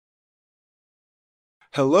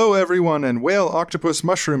Hello, everyone, and whale, octopus,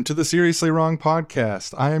 mushroom to the Seriously Wrong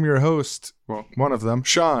podcast. I am your host, well, one of them,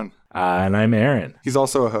 Sean. And I'm Aaron. He's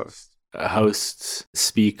also a host. A host,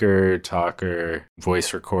 speaker, talker,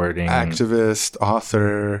 voice recording. Activist,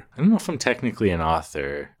 author. I don't know if I'm technically an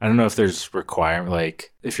author. I don't know if there's requirement,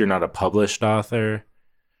 like, if you're not a published author.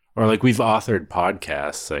 Or, like, we've authored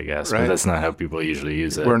podcasts, I guess, right. But that's not how people usually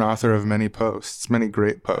use it. We're an author of many posts, many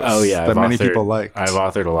great posts. Oh, yeah. That many people liked. I've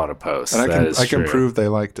authored a lot of posts. And I can prove they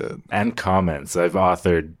liked it. And comments. I've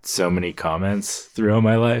authored so many comments throughout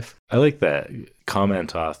my life. I like that.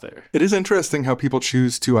 Comment author. It is interesting how people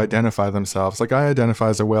choose to identify themselves. Like, I identify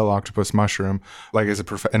as a whale, octopus, mushroom, like as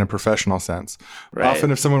in a professional sense. Right.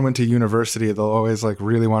 Often if someone went to university, they'll always like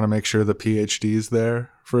really want to make sure the PhD's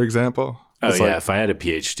there, for example. It's if I had a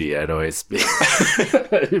PhD, I'd always be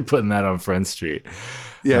putting that on Front Street.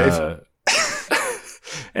 Yeah.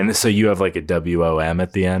 And so you have like a WOM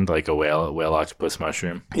at the end, like a whale, octopus,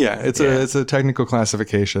 mushroom. Yeah, it's a technical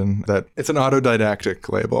classification that it's an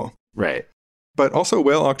autodidactic label. Right. But also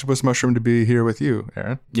whale, octopus, mushroom to be here with you,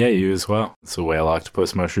 Aaron. Yeah, you as well. It's a whale,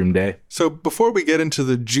 octopus, mushroom day. So before we get into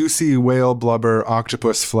the juicy whale blubber,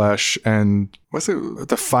 octopus flesh, and what's it,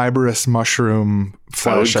 the fibrous mushroom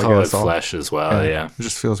flesh, I would call it flesh as well, yeah. It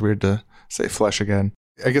just feels weird to say flesh again.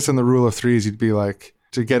 I guess in the rule of threes, you'd be like,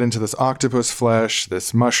 to get into this octopus flesh,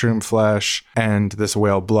 this mushroom flesh, and this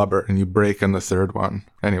whale blubber, and you break on the third one.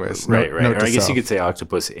 Anyways. Right. Or I guess you could say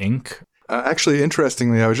octopus ink. Actually,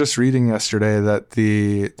 interestingly, I was just reading yesterday that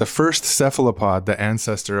the first cephalopod, the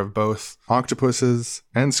ancestor of both octopuses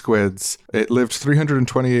and squids, it lived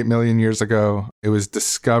 328 million years ago. It was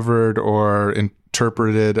discovered or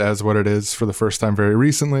interpreted as what it is for the first time very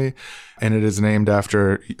recently, and it is named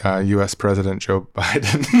after U.S. President Joe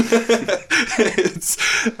Biden. It's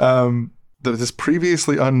this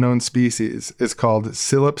previously unknown species is called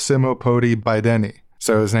Silipsimopodi bideni.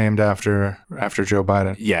 So it was named after Joe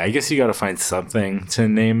Biden. Yeah, I guess you got to find something to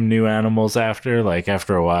name new animals after. Like,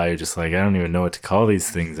 after a while, you're just like, I don't even know what to call these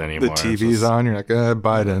things anymore. The TV's on, you're like,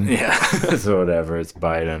 Biden. Yeah, so whatever, it's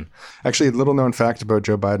Biden. Actually, a little known fact about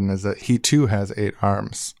Joe Biden is that he too has 8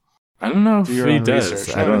 arms. I don't know if he does.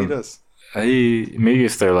 Research. I don't. He does. Maybe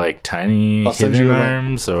if they're like tiny hidden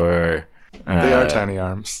arms or... they are tiny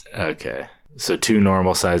arms. Okay. So 2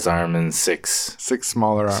 normal size arms and 6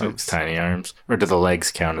 smaller arms. 6 tiny arms? Or do the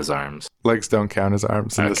legs count as arms? Legs don't count as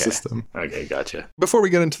arms in the system. Okay, gotcha. Before we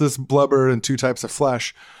get into this blubber and 2 types of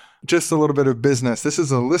flesh, just a little bit of business. This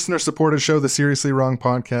is a listener-supported show. The Seriously Wrong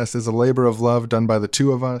podcast is a labor of love done by the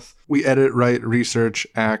 2 of us. We edit, write, research,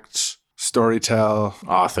 act, storytell.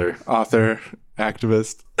 Author,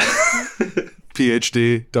 activist.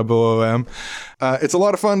 PhD, WOM. It's a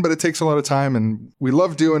lot of fun, but it takes a lot of time, and we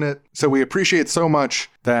love doing it. So we appreciate so much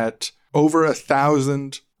that over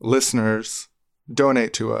 1,000 listeners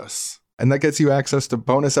donate to us. And that gets you access to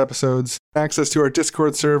bonus episodes, access to our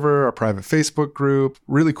Discord server, our private Facebook group,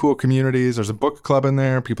 really cool communities. There's a book club in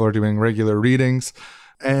there. People are doing regular readings.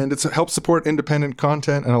 And it helps support independent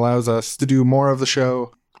content and allows us to do more of the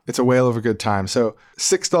show. It's a whale of a good time. So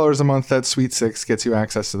 $6 a month, that sweet 6, gets you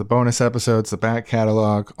access to the bonus episodes, the back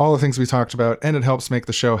catalog, all the things we talked about, and it helps make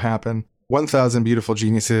the show happen. 1,000 beautiful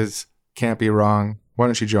geniuses. Can't be wrong. Why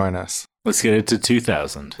don't you join us? Let's get it to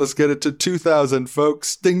 2,000. Let's get it to 2,000,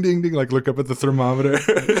 folks. Ding, ding, ding. Like, look up at the thermometer.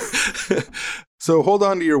 So hold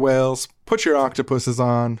on to your whales, put your octopuses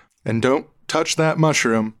on, and don't touch that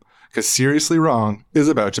mushroom, because Seriously Wrong is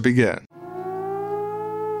about to begin.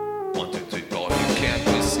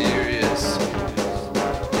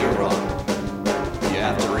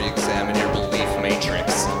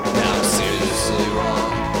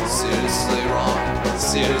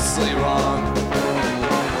 Seriously wrong.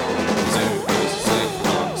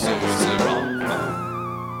 Seriously wrong.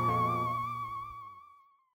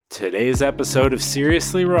 Today's episode of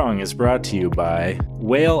Seriously Wrong is brought to you by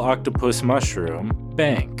Whale Octopus Mushroom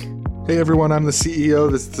Bank. Hey everyone, I'm the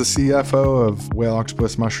CEO, this is the CFO of Whale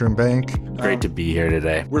Octopus Mushroom Bank. Great to be here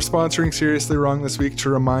today. We're sponsoring Seriously Wrong this week to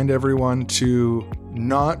remind everyone to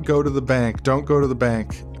not go to the bank. Don't go to the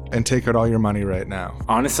bank and take out all your money right now.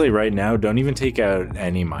 Honestly, right now, don't even take out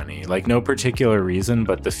any money. Like, no particular reason,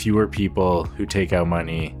 but the fewer people who take out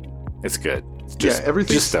money, it's good.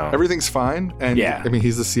 Everything's fine. And I mean,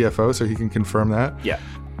 he's the CFO, so he can confirm that. Yeah.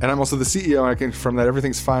 And I'm also the CEO, I can confirm that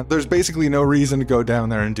everything's fine. There's basically no reason to go down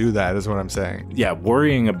there and do that, is what I'm saying. Yeah,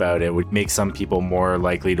 worrying about it would make some people more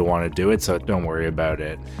likely to want to do it, so don't worry about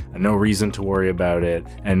it. And no reason to worry about it,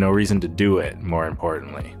 and no reason to do it, more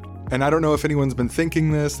importantly. And I don't know if anyone's been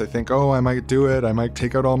thinking this. They think, oh, I might do it. I might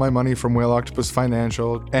take out all my money from Whale Octopus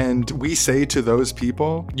Financial. And we say to those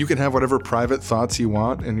people, you can have whatever private thoughts you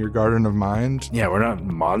want in your garden of mind. Yeah, we're not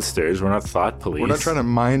monsters. We're not thought police. We're not trying to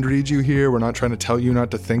mind read you here. We're not trying to tell you not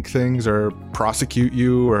to think things or prosecute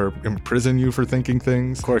you or imprison you for thinking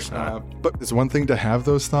things. Of course not. But it's one thing to have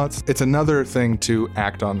those thoughts. It's another thing to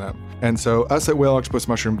act on them. And so us at Whale Octopus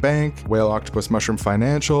Mushroom Bank, Whale Octopus Mushroom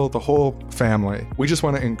Financial, the whole family, we just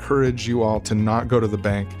want to encourage you all to not go to the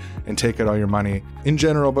bank and take out all your money in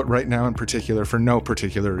general, but right now in particular for no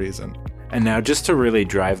particular reason. And now, just to really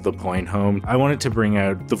drive the point home, I wanted to bring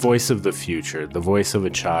out the voice of the future, the voice of a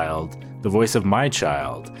child, the voice of my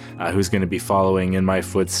child, who's going to be following in my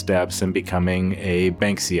footsteps and becoming a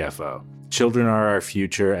bank CFO. Children are our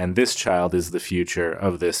future, and this child is the future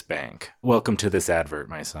of this bank. Welcome to this advert,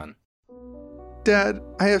 my son. Dad,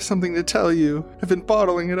 I have something to tell you. I've been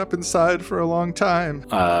bottling it up inside for a long time.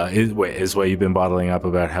 Is what you've been bottling up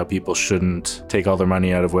about how people shouldn't take all their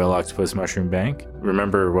money out of Whale Octopus Mushroom Bank?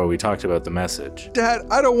 Remember what we talked about, the message. Dad,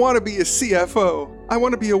 I don't want to be a CFO. I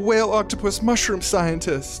want to be a Whale Octopus Mushroom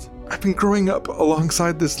scientist. I've been growing up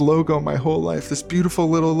alongside this logo my whole life, this beautiful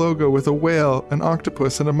little logo with a whale, an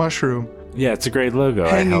octopus, and a mushroom. Yeah, it's a great logo.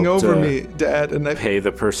 Hanging over me, Dad, and I pay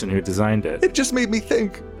the person who designed it. It just made me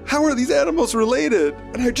think, how are these animals related?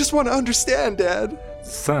 And I just want to understand, Dad.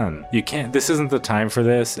 Son, you can't, this isn't the time for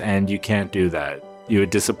this, and you can't do that. You would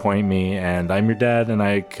disappoint me, and I'm your dad, and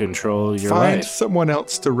I control your life. Find someone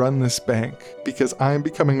else to run this bank, because I'm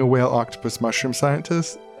becoming a Whale Octopus Mushroom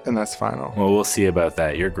Scientist, and that's final. Well, we'll see about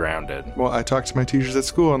that. You're grounded. Well, I talked to my teachers at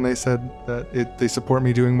school, and they said that they support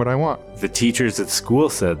me doing what I want. The teachers at school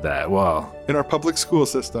said that? Well, in our public school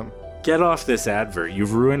system. Get off this advert.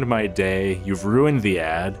 You've ruined my day. You've ruined the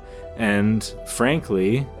ad. And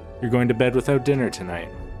frankly, you're going to bed without dinner tonight.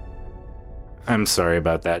 I'm sorry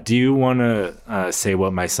about that. Do you want to say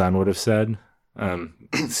what my son would have said,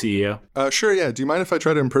 CEO? Sure, yeah. Do you mind if I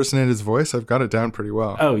try to impersonate his voice? I've got it down pretty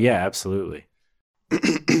well. Oh, yeah, absolutely.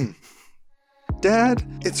 Dad,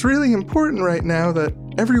 it's really important right now that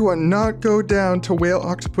everyone not go down to Whale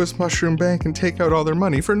Octopus Mushroom Bank and take out all their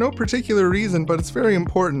money for no particular reason, but it's very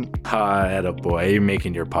important. Attaboy, you're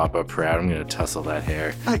making your papa proud. I'm going to tussle that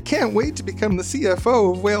hair. I can't wait to become the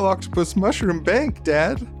CFO of Whale Octopus Mushroom Bank,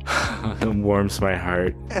 Dad. It warms my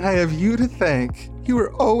heart. And I have you to thank. You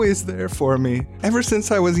were always there for me. Ever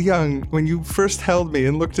since I was young, when you first held me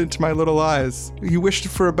and looked into my little eyes, you wished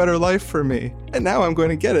for a better life for me. And now I'm going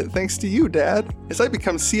to get it thanks to you, Dad, as I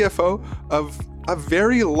become CFO of a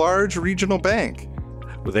very large regional bank.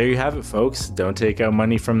 Well, there you have it, folks. Don't take out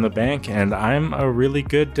money from the bank, and I'm a really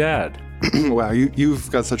good dad. Wow,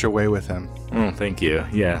 you've got such a way with him. Thank you.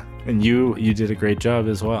 Yeah, and you did a great job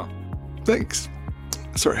as well. Thanks.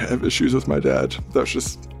 Sorry, I have issues with my dad. That was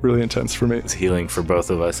just really intense for me. It's healing for both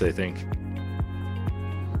of us, I think.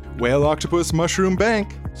 Whale Octopus Mushroom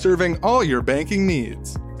Bank, serving all your banking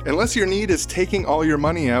needs. Unless your need is taking all your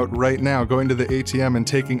money out right now, going to the ATM and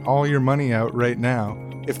taking all your money out right now.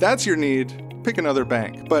 If that's your need, pick another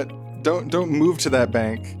bank. But don't move to that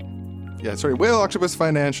bank. Yeah, sorry, Whale Octopus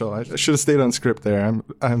Financial. I should have stayed on script there.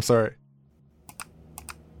 I'm sorry.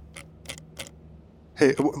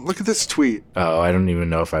 Hey, look at this tweet. Oh, I don't even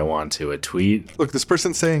know if I want to. A tweet? Look, this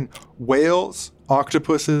person's saying whales,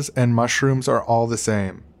 octopuses, and mushrooms are all the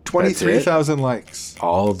same. 23,000 likes.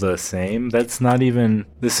 All the same? That's not even...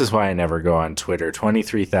 This is why I never go on Twitter.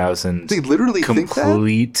 23,000 They literally think that?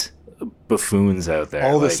 Complete buffoons out there.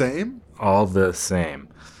 All the same? All the same.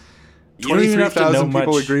 23,000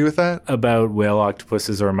 people agree with that? About whale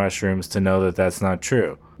octopuses or mushrooms to know that that's not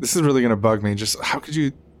true. This is really going to bug me. Just how could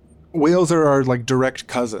you... Whales are our direct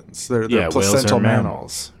cousins. They're placental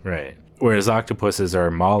mammals. Right. Whereas octopuses are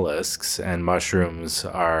mollusks and mushrooms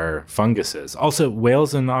are funguses. Also,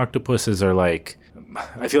 whales and octopuses are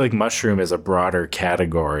I feel like mushroom is a broader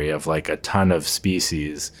category of a ton of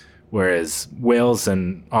species. Whereas whales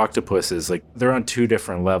and octopuses, they're on two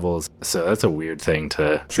different levels. So that's a weird thing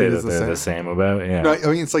to say that they're the same about. Yeah. No, I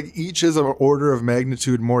mean, it's each is an order of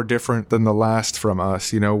magnitude more different than the last from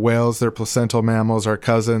us. Whales, they're placental mammals, our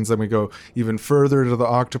cousins. Then we go even further to the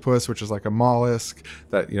octopus, which is like a mollusk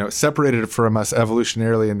that, separated from us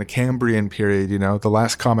evolutionarily in the Cambrian period. The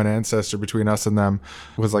last common ancestor between us and them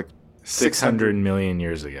was 600 million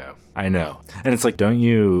years ago. I know. And it's don't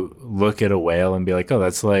you look at a whale and be like, oh,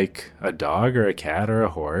 that's like a dog or a cat or a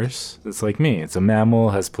horse? It's like me. It's a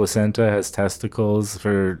mammal, has placenta, has testicles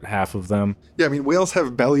for half of them. Yeah, I mean, whales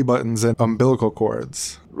have belly buttons and umbilical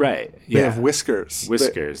cords. Right. They have whiskers.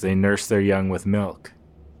 They nurse their young with milk.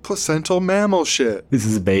 placental mammal shit. This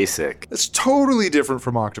is basic. It's totally different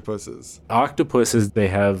from octopuses. Octopuses, they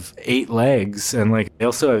have 8 legs and like they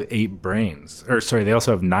also have 8 brains. They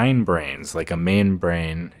also have 9 brains, like a main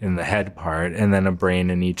brain in the head part and then a brain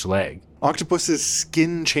in each leg. Octopus's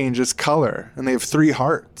skin changes color and they have 3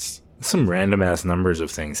 hearts. Some random ass numbers of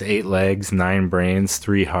things. 8 legs, 9 brains,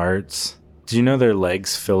 3 hearts. Do you know their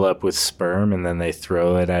legs fill up with sperm and then they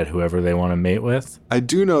throw it at whoever they want to mate with? I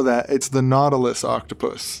do know that. It's the Nautilus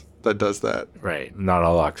octopus that does that. Right. Not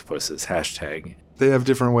all octopuses. Hashtag. They have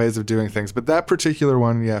different ways of doing things. But that particular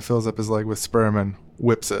one, fills up his leg with sperm and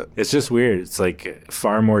whips it. It's just weird. It's like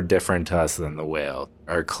far more different to us than the whale.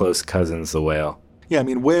 Our close cousins, the whale. Yeah, I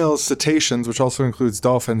mean, whales, cetaceans, which also includes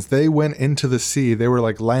dolphins, they went into the sea. They were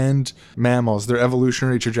like land mammals. Their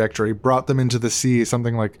evolutionary trajectory brought them into the sea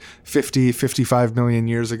something like 50, 55 million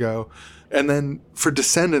years ago. And then for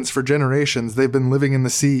descendants, for generations, they've been living in the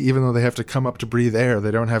sea even though they have to come up to breathe air.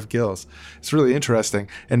 They don't have gills. It's really interesting.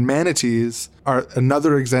 And manatees are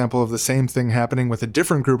another example of the same thing happening with a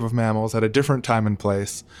different group of mammals at a different time and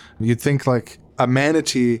place. You'd think like a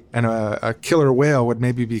manatee and a killer whale would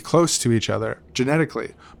maybe be close to each other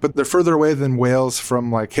genetically, but they're further away than whales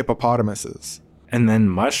from like hippopotamuses. And then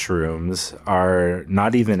mushrooms are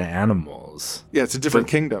not even animals. Yeah, it's a different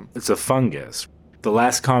kingdom. It's a fungus. The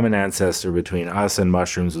last common ancestor between us and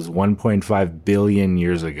mushrooms was 1.5 billion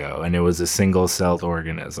years ago, and it was a single-celled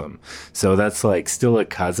organism. So that's like still a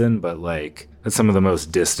cousin, but like that's some of the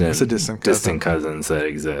most distant cousins that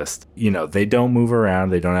exist. They don't move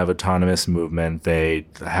around. They don't have autonomous movement. They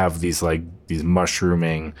have these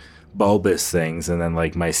mushrooming bulbous things and then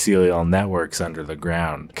like mycelial networks under the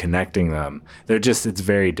ground connecting them. It's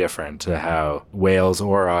very different to how whales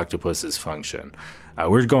or octopuses function.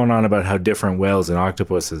 We're going on about how different whales and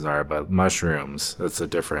octopuses are, but mushrooms, that's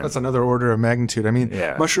another order of magnitude. I mean,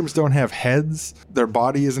 mushrooms don't have heads. Their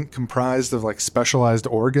body isn't comprised of like specialized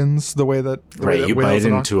organs the way that you bite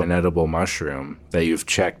into an edible mushroom that you've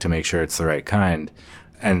checked to make sure it's the right kind.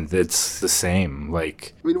 And it's the same,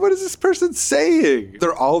 like... I mean, what is this person saying?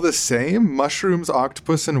 They're all the same? Mushrooms,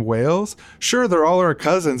 octopus, and whales? Sure, they're all our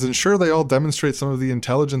cousins, and sure, they all demonstrate some of the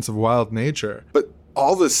intelligence of wild nature. But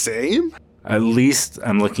all the same? At least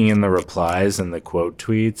I'm looking in the replies and the quote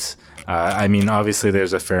tweets. I mean, obviously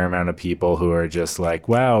there's a fair amount of people who are just like,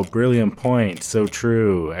 wow, brilliant point, so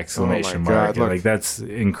true, exclamation mark. Like, that's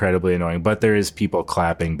incredibly annoying. But there is people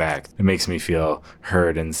clapping back. It makes me feel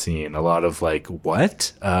heard and seen. A lot of like,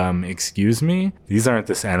 what? Excuse me? These aren't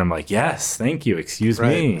this. And I'm like, yes, thank you, excuse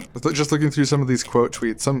me. Just looking through some of these quote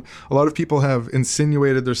tweets, a lot of people have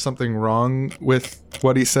insinuated there's something wrong with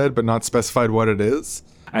what he said, but not specified what it is.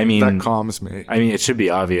 I mean, that calms me. I mean, it should be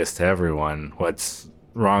obvious to everyone what's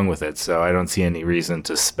wrong with it, so I don't see any reason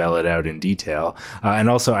to spell it out in detail. And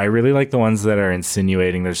also, I really like the ones that are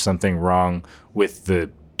insinuating there's something wrong with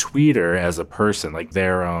the tweeter as a person, like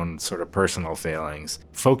their own sort of personal failings.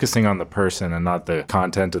 Focusing on the person and not the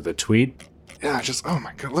content of the tweet. Yeah, oh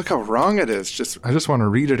my God, look how wrong it is. I just want to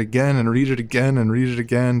read it again and read it again and read it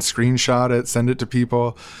again, screenshot it, send it to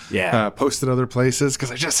people, post it other places,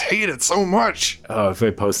 because I just hate it so much. Oh, if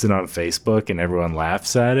I post it on Facebook and everyone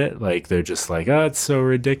laughs at it, like they're just like, oh, it's so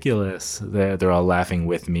ridiculous. They're all laughing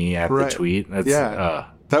with me at the tweet.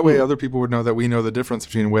 That way other people would know that we know the difference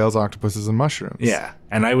between whales, octopuses, and mushrooms. Yeah,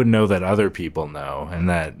 and I would know that other people know, and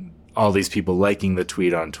that all these people liking the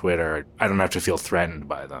tweet on Twitter, I don't have to feel threatened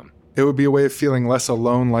by them. It would be a way of feeling less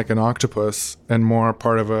alone like an octopus and more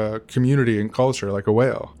part of a community and culture like a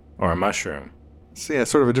whale. Or a mushroom. So yeah,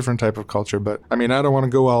 sort of a different type of culture. But I mean, I don't want to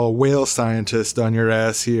go all whale scientist on your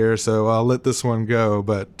ass here, so I'll let this one go.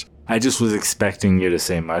 But I just was expecting you to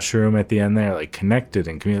say mushroom at the end there, like connected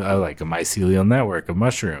and like a mycelial network of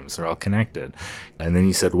mushrooms. They're all connected. And then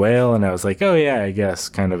you said whale, and I was like, oh yeah, I guess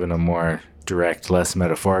kind of in a more direct, less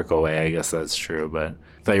metaphorical way. I guess that's true. But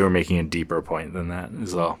I thought you were making a deeper point than that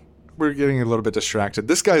as well. We're getting a little bit distracted.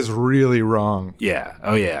 This guy's really wrong. Yeah.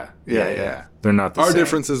 Oh, yeah. Yeah. They're not the same. Our same.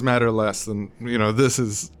 Differences matter less than, this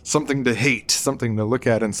is something to hate, something to look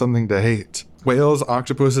at and something to hate. Whales,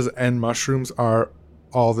 octopuses, and mushrooms are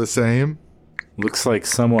all the same. Looks like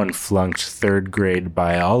someone flunked 3rd grade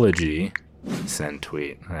biology. Send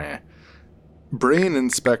tweet. Brain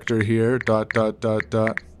inspector here, ...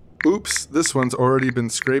 Oops, this one's already been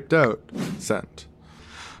scraped out. Sent.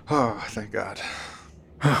 Oh, thank God.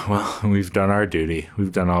 Well, we've done our duty.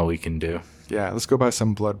 We've done all we can do. Yeah, let's go buy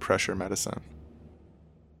some blood pressure medicine.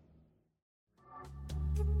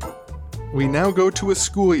 We now go to a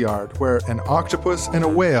schoolyard where an octopus and a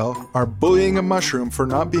whale are bullying a mushroom for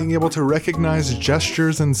not being able to recognize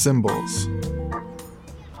gestures and symbols.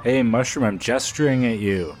 Hey, mushroom, I'm gesturing at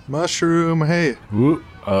you. Mushroom, hey. Whoop.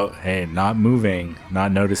 Oh, hey, not moving,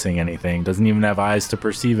 not noticing anything, doesn't even have eyes to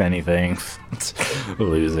perceive anything.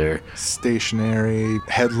 Loser. Stationary,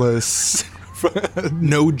 headless,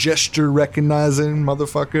 no gesture recognizing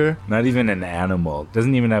motherfucker. Not even an animal,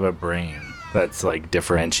 doesn't even have a brain that's like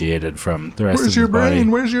differentiated from the rest of his body. Where's your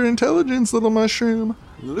brain? Where's your intelligence, little mushroom?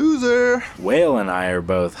 Loser. Whale and I are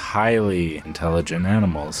both highly intelligent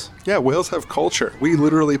animals. Yeah, whales have culture. We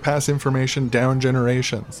literally pass information down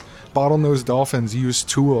generations. Bottlenose dolphins use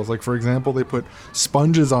tools. Like, for example, they put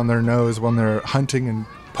sponges on their nose when they're hunting and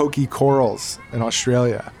pokey corals in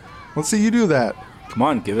Australia. Let's see you do that. Come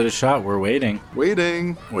on, give it a shot. We're waiting.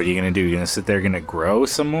 Waiting. What are you going to do? You're going to sit there, going to grow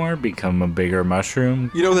some more? Become a bigger mushroom?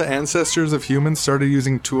 You know, the ancestors of humans started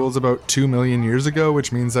using tools about 2 million years ago,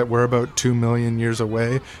 which means that we're about 2 million years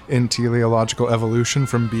away in teleological evolution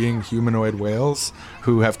from being humanoid whales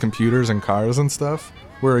who have computers and cars and stuff.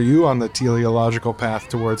 Where are you on the teleological path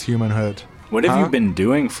towards humanhood? What have you been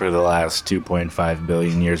doing for the last 2.5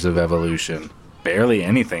 billion years of evolution? Barely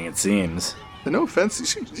anything, it seems. No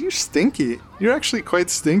offense, you're stinky. You're actually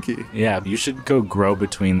quite stinky. Yeah, you should go grow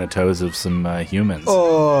between the toes of some humans.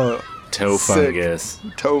 Oh, toe sick. fungus.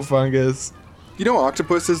 Toe fungus. You know,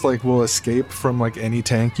 octopuses will escape from any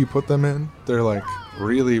tank you put them in. They're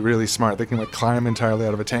really, really smart. They can climb entirely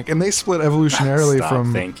out of a tank, and they split evolutionarily Stop.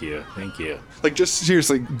 from. Thank you. Just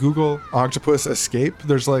seriously, Google octopus escape.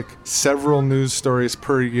 There's several news stories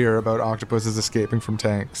per year about octopuses escaping from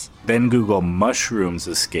tanks. Then Google mushrooms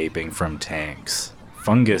escaping from tanks.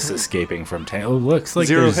 Fungus escaping from tanks. Oh, looks like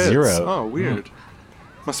Zero there's hits. zero. Oh, weird.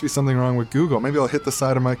 Must be something wrong with Google. Maybe I'll hit the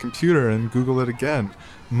side of my computer and Google it again.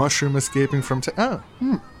 Mushroom escaping from tanks.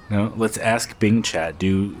 No, let's ask Bing Chat.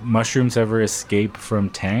 Do mushrooms ever escape from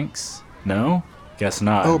tanks? No? Guess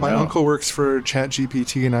not. Oh, my uncle works for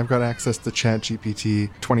ChatGPT, and I've got access to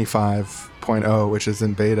ChatGPT 25.0, which is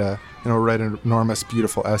in beta, and he'll write an enormous,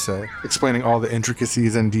 beautiful essay explaining all the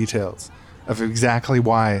intricacies and details of exactly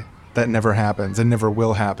why that never happens and never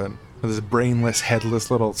will happen. This brainless,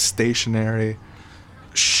 headless, little stationary,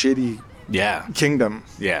 shitty kingdom.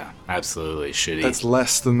 Yeah, absolutely shitty. That's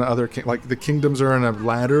less than the other the kingdoms are in a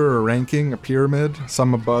ladder or ranking, a pyramid,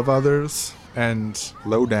 some above others, and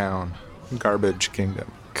low down. Garbage kingdom.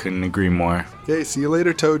 Couldn't agree more. Okay, see you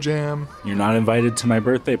later, Toe Jam. You're not invited to my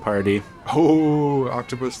birthday party. Oh,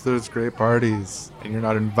 Octopus throws great parties. And you're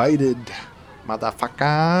not invited,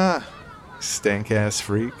 motherfucker. Stank ass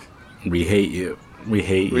freak. We hate you. We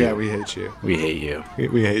hate you. Yeah, we hate you. We hate you.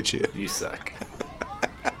 We hate you. You suck.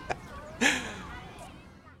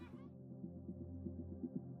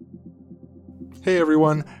 Hey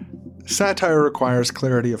everyone. Satire requires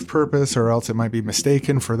clarity of purpose, or else it might be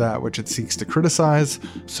mistaken for that which it seeks to criticize.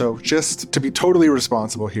 So just to be totally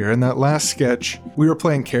responsible here, in that last sketch, we were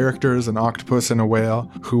playing characters, an octopus and a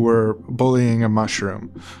whale, who were bullying a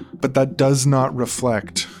mushroom. But that does not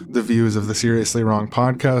reflect the views of the Seriously Wrong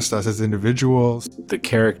podcast, us as individuals. The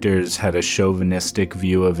characters had a chauvinistic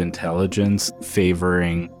view of intelligence,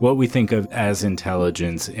 favoring what we think of as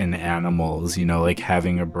intelligence in animals, like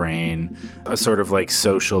having a brain, a sort of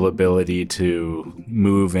social ability to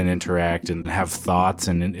move and interact and have thoughts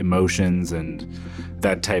and emotions and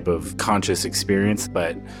that type of conscious experience.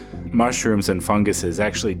 But mushrooms and funguses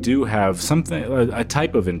actually do have something, a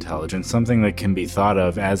type of intelligence, something that can be thought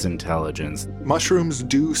of as intelligence. Mushrooms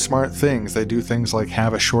do smart things. They do things like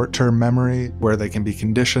have a short-term memory where they can be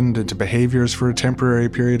conditioned into behaviors for a temporary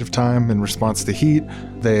period of time in response to heat.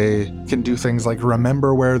 They can do things like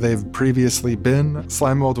remember where they've previously been.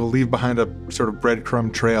 Slime mold will leave behind a sort of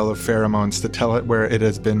breadcrumb trail of pheromones to tell it where it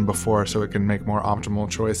has been before so it can make more optimal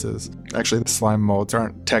choices. Actually, the slime molds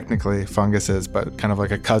aren't technically funguses, but kind of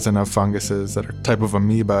like a cousin of funguses that are a type of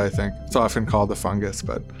amoeba, I think. It's often called a fungus,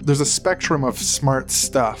 but there's a spectrum of smart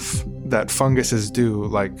stuff that funguses do,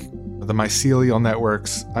 like the mycelial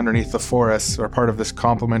networks underneath the forests are part of this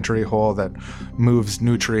complementary whole that moves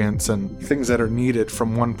nutrients and things that are needed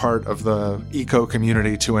from one part of the eco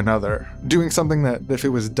community to another. Doing something that, if it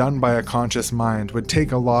was done by a conscious mind, would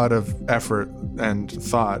take a lot of effort and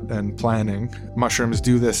thought and planning. Mushrooms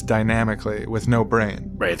do this dynamically with no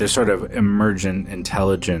brain. Right, there's sort of emergent,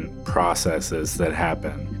 intelligent processes that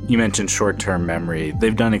happen. You mentioned short-term memory.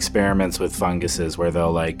 They've done experiments with funguses where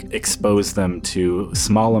they'll expose them to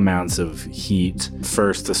small amounts of heat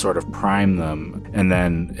first to sort of prime them, and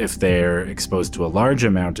then if they're exposed to a large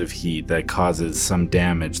amount of heat that causes some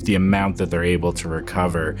damage, the amount that they're able to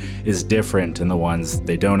recover is different in the ones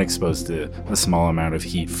they don't expose to a small amount of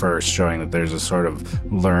heat first, showing that there's a sort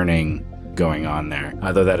of learning going on there,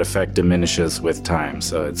 though that effect diminishes with time,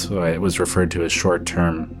 so it's why it was referred to as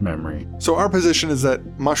short-term memory. So our position is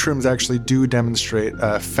that mushrooms actually do demonstrate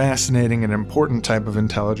a fascinating and important type of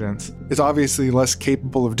intelligence. It's obviously less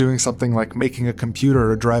capable of doing something like making a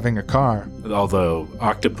computer or driving a car. Although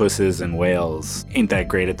octopuses and whales ain't that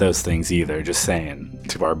great at those things either, just saying,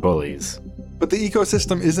 to our bullies. But the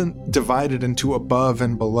ecosystem isn't divided into above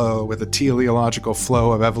and below with a teleological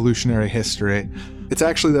flow of evolutionary history. It's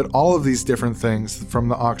actually that all of these different things, from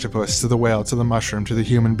the octopus to the whale to the mushroom to the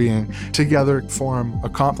human being, together form a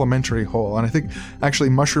complementary whole. And I think actually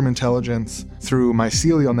mushroom intelligence through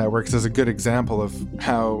mycelial networks is a good example of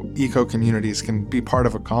how eco-communities can be part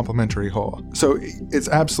of a complementary whole. So it's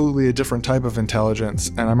absolutely a different type of intelligence,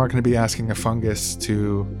 and I'm not going to be asking a fungus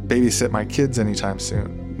to babysit my kids anytime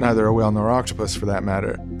soon. Neither a whale nor octopus for that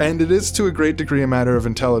matter. And it is to a great degree a matter of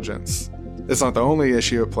intelligence. It's not the only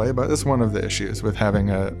issue at play, but it's one of the issues with having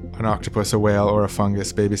an octopus, a whale, or a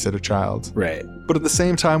fungus babysit a child. Right. But at the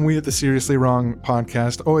same time, we at the Seriously Wrong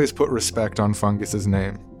podcast always put respect on Fungus's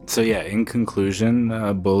name. So yeah, in conclusion,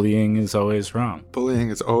 bullying is always wrong. Bullying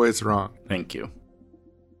is always wrong. Thank you.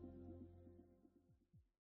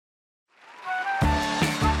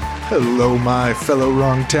 Hello, my fellow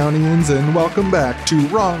Wrongtownians, and welcome back to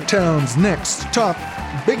Wrongtown's Next Top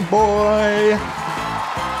Big Boy.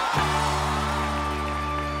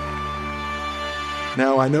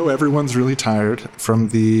 Now, I know everyone's really tired from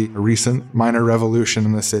the recent minor revolution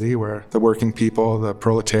in the city where the working people, the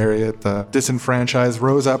proletariat, the disenfranchised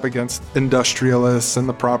rose up against industrialists and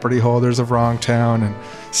the property holders of Wrongtown and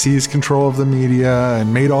seized control of the media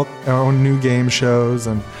and made all our own new game shows.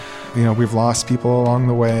 And we've lost people along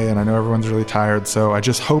the way, and I know everyone's really tired, so I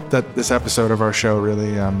just hope that this episode of our show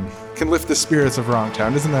really can lift the spirits of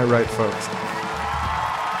Wrongtown. Isn't that right, folks?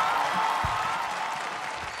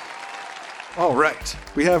 All right,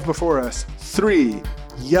 we have before us 3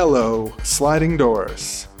 yellow sliding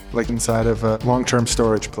doors, like inside of a long-term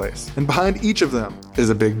storage place. And behind each of them is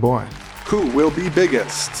a big boy. Who will be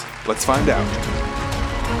biggest? Let's find out.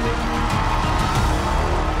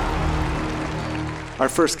 Our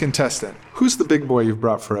first contestant. Who's the big boy you've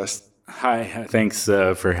brought for us? Hi, thanks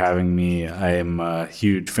for having me. I am a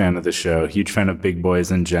huge fan of the show, huge fan of big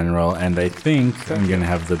boys in general, and I think I'm going to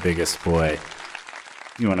have the biggest boy.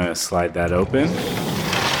 You want to slide that open?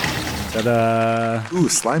 Ta-da! Ooh,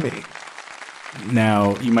 slimy.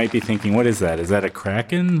 Now, you might be thinking, what is that? Is that a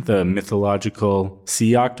kraken, the mythological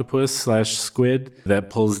sea octopus / squid that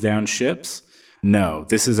pulls down ships? No,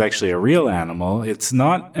 this is actually a real animal. It's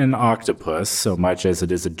not an octopus so much as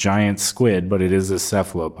it is a giant squid, but it is a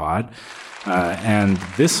cephalopod. And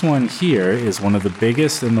this one here is one of the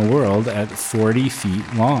biggest in the world at 40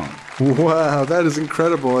 feet long. Wow, that is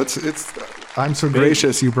incredible. I'm so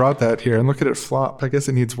gracious you brought that here. And look at it flop. I guess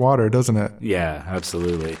it needs water, doesn't it? Yeah,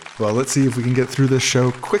 absolutely. Well, let's see if we can get through this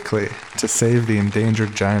show quickly to save the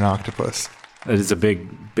endangered giant octopus. It is a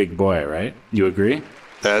big boy, right? You agree?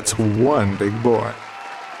 That's one big boy.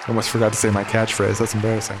 I almost forgot to say my catchphrase. That's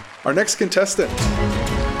embarrassing. Our next contestant.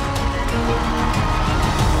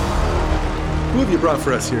 Who have you brought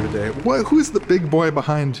for us here today? Who's the big boy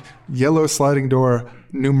behind yellow sliding door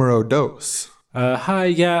numero dos? Hi,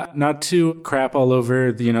 yeah, not to crap all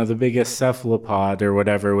over, the biggest cephalopod or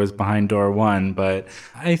whatever was behind door 1, but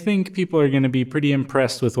I think people are going to be pretty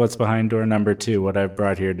impressed with what's behind door number 2, what I've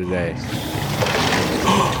brought here today.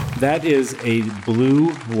 That is a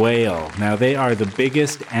blue whale. Now, they are the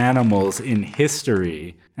biggest animals in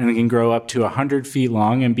history, and they can grow up to 100 feet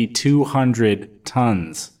long and be 200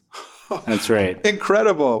 tons. That's right.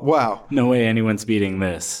 Incredible. Wow. No way anyone's beating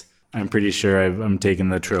this. I'm pretty sure I'm taking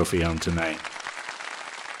the trophy home tonight.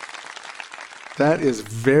 That is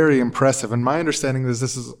very impressive. And my understanding is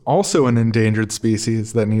this is also an endangered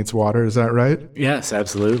species that needs water. Is that right? Yes,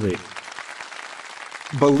 absolutely.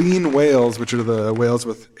 Baleen whales, which are the whales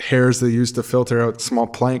with hairs they use to filter out small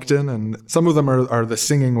plankton, and some of them are the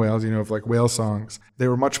singing whales, of like whale songs. They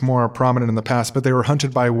were much more prominent in the past, but they were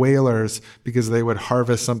hunted by whalers because they would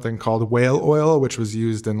harvest something called whale oil, which was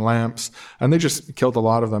used in lamps, and they just killed a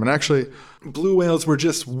lot of them. And actually, blue whales were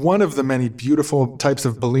just one of the many beautiful types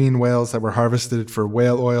of baleen whales that were harvested for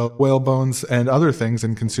whale oil, whale bones, and other things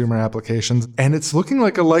in consumer applications. And it's looking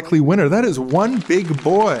like a likely winner. That is one big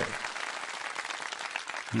boy.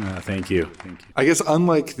 Thank you. I guess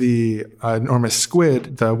unlike the enormous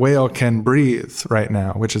squid, the whale can breathe right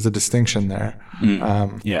now, which is a distinction there.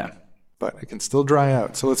 Yeah. But it can still dry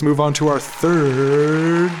out. So let's move on to our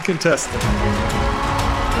third contestant.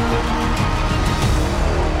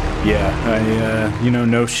 Yeah,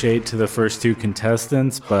 no shade to the first two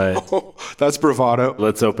contestants, but... Oh, that's bravado.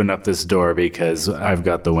 Let's open up this door because I've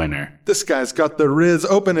got the winner. This guy's got the riz.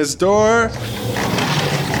 Open his door.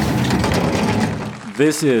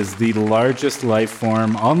 This is the largest life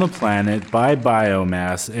form on the planet by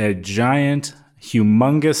biomass, a giant,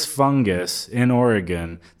 humongous fungus in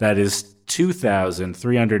Oregon that is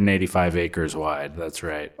 2,385 acres wide. That's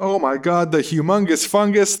right. Oh my God, the humongous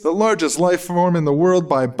fungus, the largest life form in the world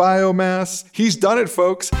by biomass. He's done it,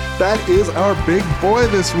 folks. That is our big boy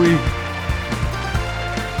this week.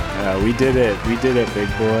 We did it. We did it, big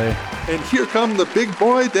boy. And here come the big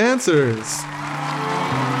boy dancers.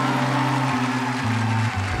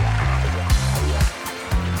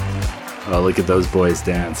 Oh, look at those boys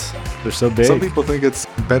dance. They're so big. Some people think it's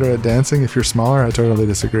better at dancing if you're smaller. I totally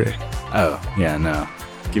disagree. Oh, yeah, no.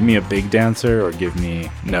 Give me a big dancer or give me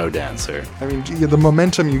no dancer. I mean, the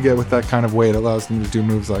momentum you get with that kind of weight allows them to do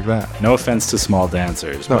moves like that. No offense to small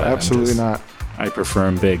dancers. No, absolutely not. I prefer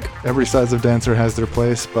them big. Every size of dancer has their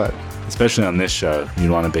place, but... Especially on this show, you'd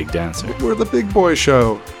want a big dancer. We're the big boy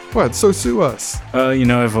show. What? So sue us.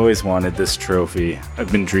 I've always wanted this trophy.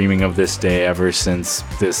 I've been dreaming of this day ever since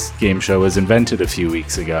this game show was invented a few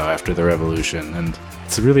weeks ago after the revolution, and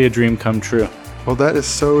it's really a dream come true. Well, that is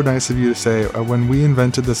so nice of you to say. When we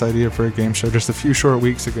invented this idea for a game show just a few short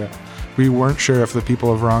weeks ago, we weren't sure if the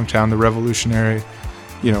people of Wrongtown, the revolutionary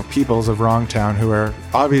peoples of Wrongtown, who are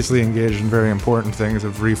obviously engaged in very important things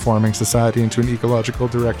of reforming society into an ecological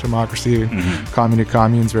direct democracy,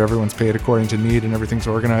 communes where everyone's paid according to need and everything's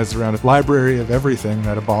organized around a library of everything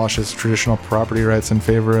that abolishes traditional property rights in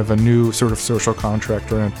favor of a new sort of social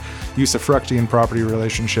contract or a usufructian property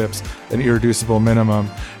relationships, an irreducible minimum,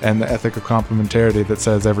 and the ethic of complementarity that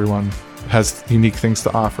says everyone has unique things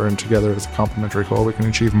to offer and together as a complementary whole we can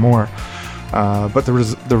achieve more. But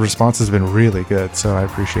the response has been really good, so I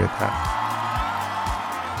appreciate that.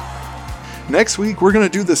 Next week, we're going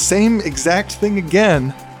to do the same exact thing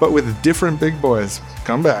again, but with different big boys.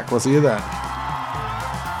 Come back. We'll see you then.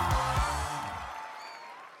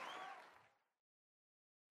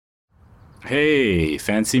 Hey,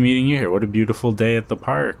 fancy meeting you here. What a beautiful day at the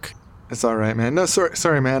park. It's all right, man. No,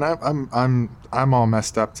 sorry, man. I'm all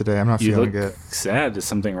messed up today. I'm not feeling good. Sad. Is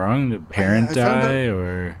something wrong? Did a parent die,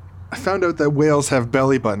 or... I found out that whales have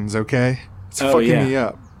belly buttons, okay? It's fucking me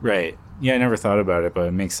up. Right. Yeah, I never thought about it, but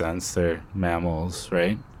it makes sense. They're mammals,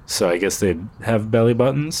 right? So I guess they'd have belly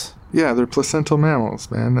buttons? Yeah, they're placental mammals,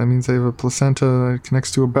 man. That means they have a placenta that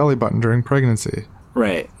connects to a belly button during pregnancy.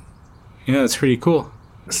 Right. That's pretty cool.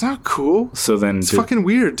 It's not cool. So then... It's fucking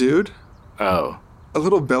weird, dude. Oh. A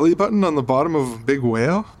little belly button on the bottom of a big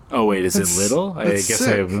whale? Oh, wait, is it little? I guess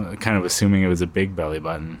sick. I'm kind of assuming it was a big belly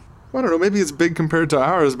button. I don't know, maybe it's big compared to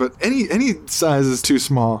ours, but any size is too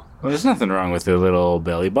small. Well, there's nothing wrong with a little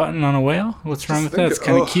belly button on a whale. What's wrong with that? It's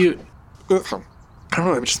kind of cute. I don't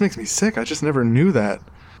know, it just makes me sick. I just never knew that.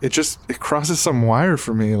 It crosses some wire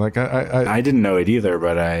for me. Like I didn't know it either,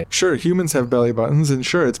 but Sure, humans have belly buttons, and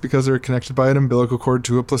sure, it's because they're connected by an umbilical cord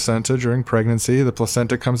to a placenta during pregnancy. The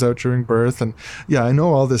placenta comes out during birth, and yeah, I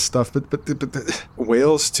know all this stuff, but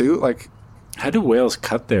whales too, like... How do whales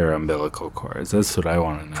cut their umbilical cords? That's what I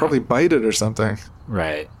want to know. Probably bite it or something.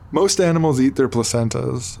 Right. Most animals eat their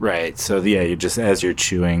placentas. Right. So, yeah, you just, as you're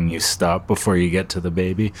chewing, you stop before you get to the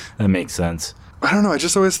baby. That makes sense. I don't know. I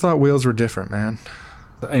just always thought whales were different, man.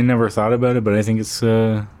 I never thought about it, but I think it's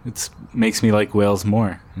makes me like whales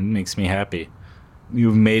more. It makes me happy.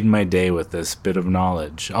 You've made my day with this bit of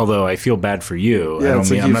knowledge. Although I feel bad for you. Yeah,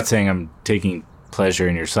 I'm not saying I'm taking pleasure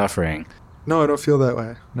in your suffering. No, I don't feel that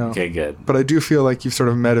way. No. Okay, good. But I do feel like you've sort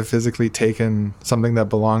of metaphysically taken something that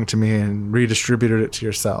belonged to me and redistributed it to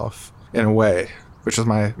yourself in a way, which is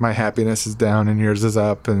my happiness is down and yours is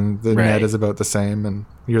up, and the net is about the same, and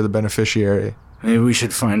you're the beneficiary. Maybe we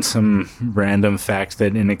should find some random fact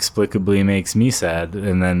that inexplicably makes me sad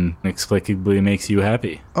and then inexplicably makes you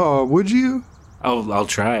happy. Oh, would you? I'll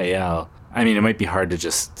try, yeah. I mean, it might be hard to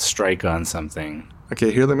just strike on something. Okay,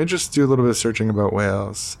 here, let me just do a little bit of searching about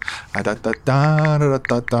whales.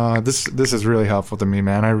 This is really helpful to me,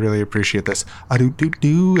 man. I really appreciate this.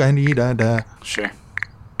 Sure.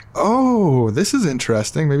 Oh, this is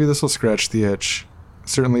interesting. Maybe this will scratch the itch.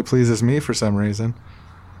 Certainly pleases me for some reason.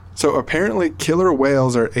 So apparently killer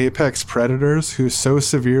whales are apex predators who so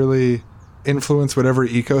severely influence whatever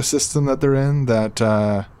ecosystem that they're in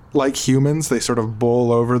that... like humans, they sort of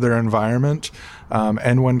bowl over their environment.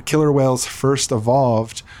 And when killer whales first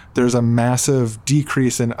evolved, there's a massive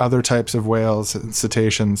decrease in other types of whales and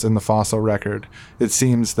cetaceans in the fossil record. It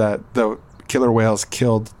seems that the killer whales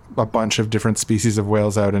killed a bunch of different species of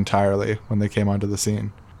whales out entirely when they came onto the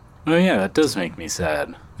scene. Oh yeah, that does make me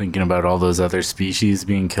sad. Thinking about all those other species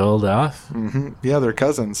being killed off? Mm-hmm. Yeah, they're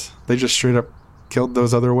cousins. They just straight up killed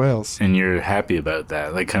those other whales. And you're happy about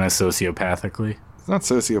that, like kind of sociopathically? It's not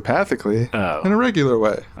sociopathically. Oh. In a regular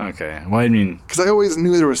way. Okay. Well, I mean... Because I always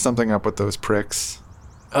knew there was something up with those pricks.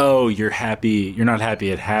 Oh, you're happy. You're not happy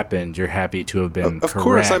it happened. You're happy to have been Of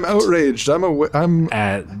course, I'm outraged. I'm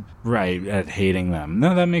at hating them.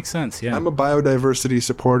 No, that makes sense, yeah. I'm a biodiversity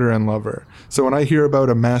supporter and lover. So when I hear about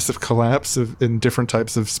a massive collapse in different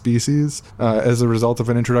types of species as a result of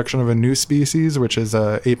an introduction of a new species, which is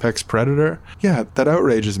a apex predator, yeah, that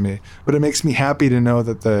outrages me. But it makes me happy to know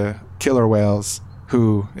that the killer whales,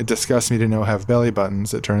 who it disgusts me to know have belly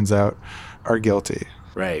buttons, it turns out, are guilty.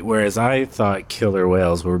 Right, whereas I thought killer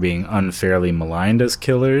whales were being unfairly maligned as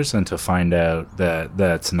killers, and to find out that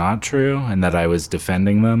that's not true and that I was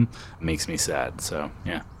defending them makes me sad, so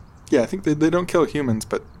yeah. Yeah, I think they don't kill humans,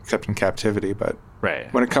 but except in captivity, but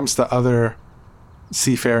right. When it comes to other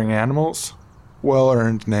seafaring animals,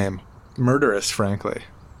 well-earned name. Murderous, frankly.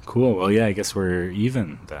 Cool, well yeah, I guess we're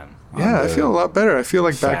even then. Yeah, I feel a lot better. I feel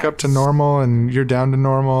like back up to normal, and you're down to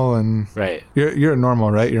normal, and right. You're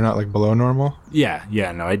normal, right? You're not like below normal. Yeah.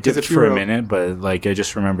 No, I did it for a minute, but like I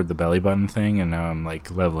just remembered the belly button thing, and now I'm like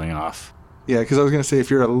leveling off. Yeah, because I was gonna say if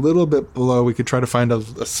you're a little bit below, we could try to find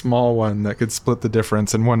a small one that could split the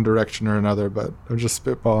difference in one direction or another. But I'm just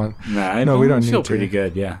spitballing. No, we don't feel pretty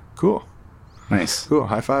good. Yeah. Cool. Nice. Cool.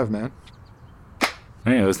 High five, man.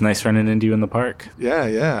 Hey, it was nice running into you in the park.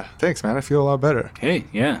 Yeah. Thanks, man. I feel a lot better. Hey,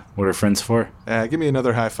 yeah. What are friends for? Give me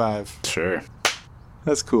another high five. Sure.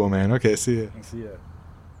 That's cool, man. Okay, see ya.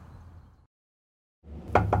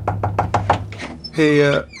 Hey,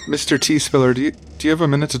 Mr. T-Spiller, do you have a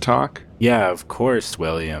minute to talk? Yeah, of course,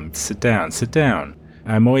 William. Sit down.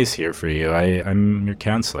 I'm always here for you. I'm your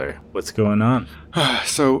counselor. What's going on?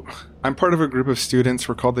 So, I'm part of a group of students.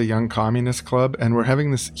 We're called the Young Communist Club, and we're having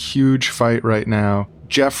this huge fight right now.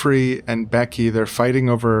 Jeffrey and Becky, they're fighting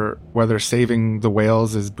over whether saving the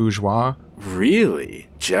whales is bourgeois. Really?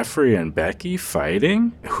 Jeffrey and Becky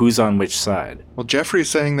fighting? Who's on which side? Well, Jeffrey's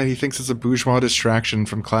saying that he thinks it's a bourgeois distraction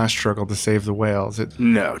from class struggle to save the whales.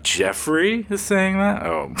 No, Jeffrey is saying that?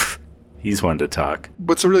 Oh, he's one to talk.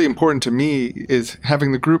 What's really important to me is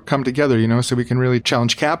having the group come together, so we can really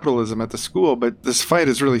challenge capitalism at the school. But this fight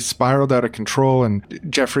has really spiraled out of control. And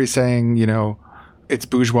Jeffrey's saying, it's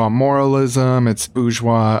bourgeois moralism, it's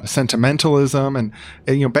bourgeois sentimentalism.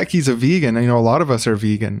 And Becky's a vegan. A lot of us are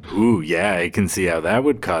vegan. Ooh, yeah, I can see how that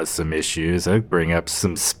would cause some issues. That'd bring up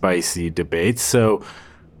some spicy debates. So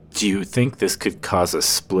do you think this could cause a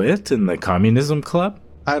split in the communism club?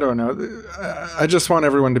 I don't know. I just want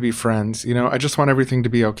everyone to be friends. I just want everything to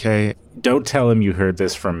be okay. Don't tell him you heard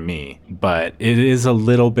this from me, but it is a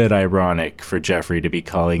little bit ironic for Jeffrey to be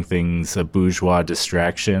calling things a bourgeois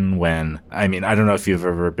distraction when, I don't know if you've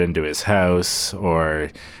ever been to his house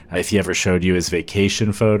or if he ever showed you his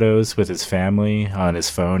vacation photos with his family on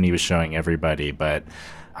his phone. He was showing everybody, but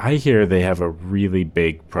I hear they have a really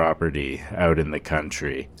big property out in the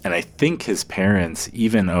country. And I think his parents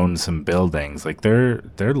even own some buildings. Like, they're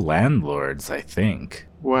landlords, I think.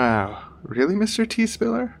 Wow. Really, Mr.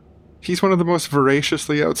 T-Spiller? He's one of the most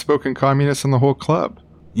voraciously outspoken communists in the whole club.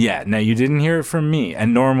 Yeah, now you didn't hear it from me.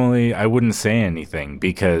 And normally I wouldn't say anything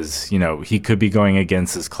because, he could be going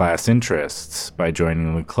against his class interests by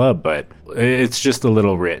joining the club. But it's just a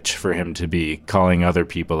little rich for him to be calling other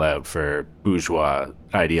people out for bourgeois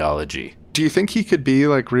ideology. Do you think he could be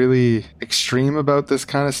really extreme about this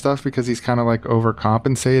kind of stuff because he's kind of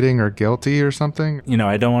overcompensating or guilty or something?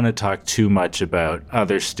 I don't want to talk too much about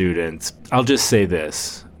other students. I'll just say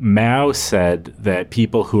this. Mao said that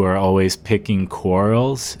people who are always picking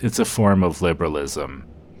quarrels, it's a form of liberalism.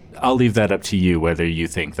 I'll leave that up to you whether you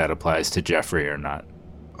think that applies to Jeffrey or not.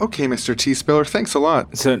 Okay, Mr. T-Spiller, thanks a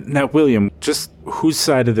lot. So now, William, just whose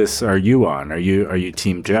side of this are you on? Are you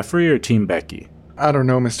Team Jeffrey or Team Becky? I don't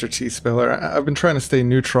know, Mr. T-Spiller. I've been trying to stay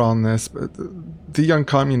neutral on this, but the Young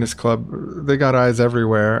Communist Club, they got eyes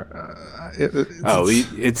everywhere.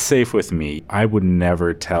 It's safe with me. I would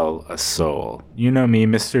never tell a soul. You know me,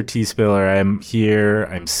 Mr. T-Spiller. I'm here.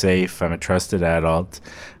 I'm safe. I'm a trusted adult.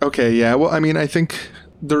 Okay, yeah. Well, I think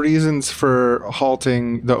the reasons for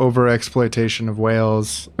halting the overexploitation of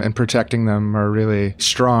whales and protecting them are really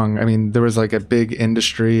strong. There was a big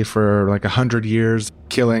industry for 100 years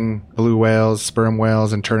killing blue whales, sperm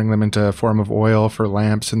whales, and turning them into a form of oil for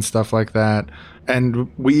lamps and stuff like that.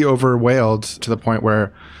 And we over-whaled to the point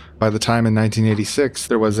where by the time in 1986,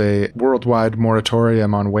 there was a worldwide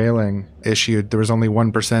moratorium on whaling issued. There was only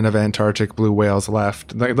 1% of Antarctic blue whales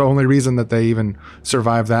left. The only reason that they even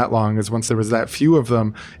survived that long is once there was that few of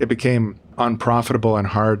them, it became unprofitable and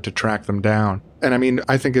hard to track them down. And I mean,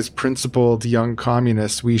 I think as principled young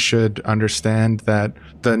communists, we should understand that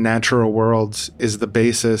the natural world is the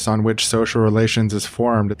basis on which social relations is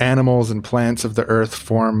formed. Animals and plants of the earth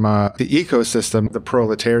form the ecosystem the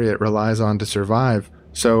proletariat relies on to survive.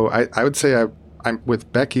 So I would say I'm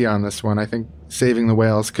with Becky on this one. I think saving the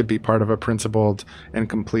whales could be part of a principled and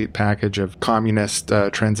complete package of communist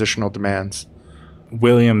transitional demands.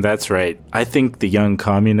 William, that's right. I think the Young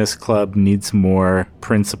Communist Club needs more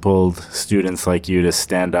principled students like you to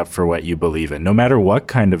stand up for what you believe in, no matter what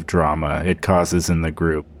kind of drama it causes in the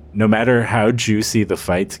group. No matter how juicy the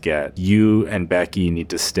fights get, you and Becky need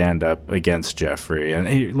to stand up against Jeffrey. And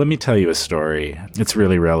hey, let me tell you a story. It's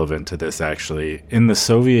really relevant to this, actually. In the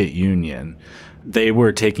Soviet Union, they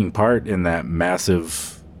were taking part in that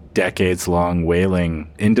massive decades-long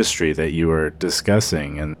whaling industry that you were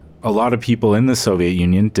discussing. And a lot of people in the Soviet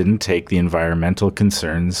Union didn't take the environmental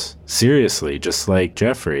concerns seriously, just like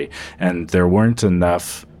Jeffrey. And there weren't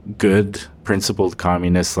enough good, principled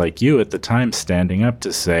communists like you at the time standing up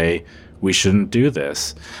to say, we shouldn't do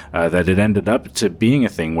this. That it ended up to being a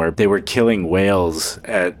thing where they were killing whales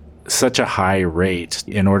at such a high rate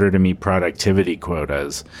in order to meet productivity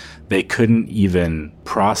quotas. They couldn't even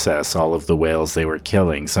process all of the whales they were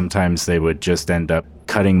killing. Sometimes they would just end up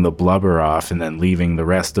cutting the blubber off and then leaving the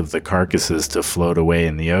rest of the carcasses to float away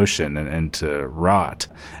in the ocean and to rot.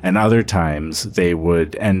 And other times they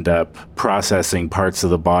would end up processing parts of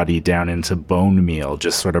the body down into bone meal,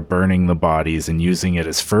 just sort of burning the bodies and using it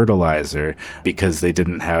as fertilizer because they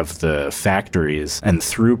didn't have the factories and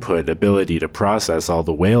throughput ability to process all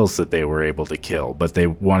the whales that they were able to kill. But they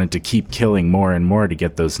wanted to keep killing more and more to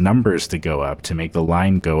get those numbers to go up, to make the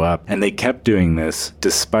line go up. And they kept doing this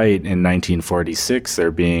despite in 1946 there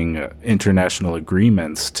being international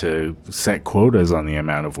agreements to set quotas on the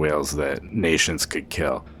amount of whales that nations could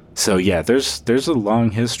kill. So yeah, there's a long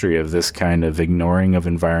history of this kind of ignoring of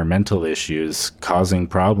environmental issues causing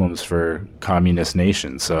problems for communist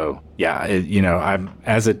nations. So yeah, I'm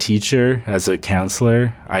as a teacher, as a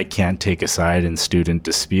counselor, I can't take a side in student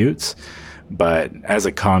disputes. But as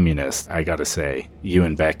a communist, I gotta say, you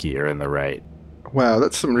and Becky are in the right. Wow,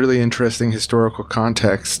 that's some really interesting historical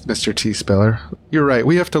context, Mr. T. Speller. You're right,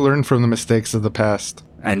 we have to learn from the mistakes of the past.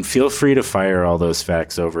 And feel free to fire all those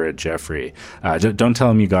facts over at Jeffrey. Don't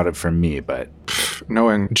tell him you got it from me, but...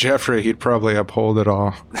 Knowing Jeffrey, he'd probably uphold it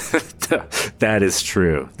all. That is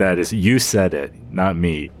true. You said it, not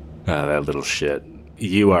me. That little shit.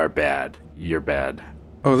 You are bad. You're bad.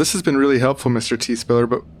 Oh, this has been really helpful, Mr. T. Spiller,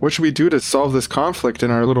 but what should we do to solve this conflict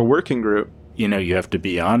in our little working group? You have to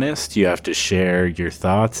be honest, you have to share your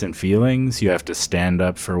thoughts and feelings, you have to stand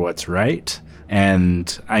up for what's right.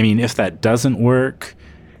 And, I mean, if that doesn't work,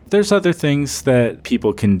 there's other things that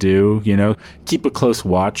people can do, keep a close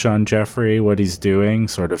watch on Jeffrey, what he's doing,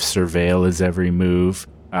 sort of surveil his every move.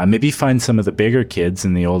 Maybe find some of the bigger kids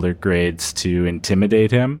in the older grades to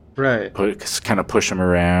intimidate him. Right. Kind of push him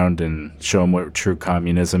around and show him what true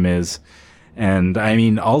communism is. And I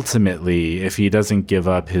mean, ultimately, if he doesn't give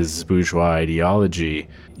up his bourgeois ideology,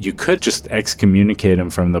 you could just excommunicate him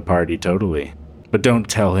from the party totally. But don't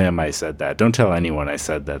tell him I said that. Don't tell anyone I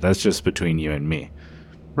said that. That's just between you and me.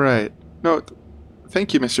 Right. No,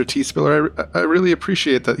 thank you, Mr. T. Spiller. I really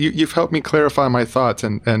appreciate that. You've helped me clarify my thoughts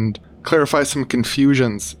and clarify some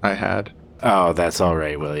confusions I had. Oh, that's all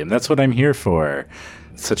right, William. That's what I'm here for.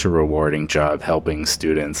 It's such a rewarding job helping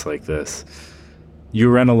students like this. You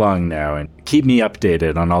run along now and keep me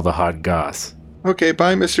updated on all the hot goss. Okay,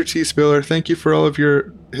 bye, Mr. T. Spiller. Thank you for all of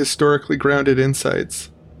your historically grounded insights.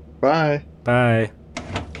 Bye. Bye.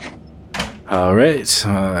 All right,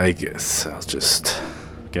 I guess I'll just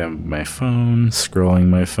get my phone, scrolling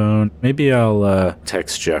my phone. Maybe I'll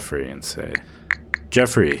text Jeffrey and say,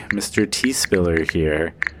 Jeffrey, Mr. T. Spiller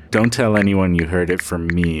here. Don't tell anyone you heard it from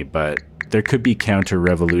me, but there could be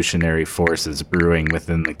counter-revolutionary forces brewing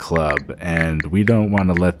within the club, and we don't want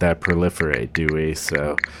to let that proliferate, do we?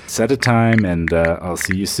 So set a time, and I'll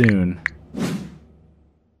see you soon.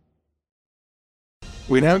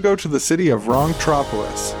 We now go to the city of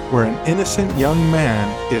Wrongtropolis, where an innocent young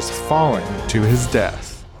man is falling to his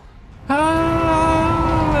death.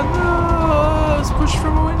 Ah, no! I was pushed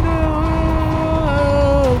from a window!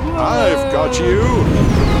 I've got you!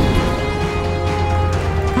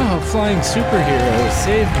 Oh, flying superhero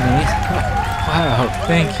saved me. Wow,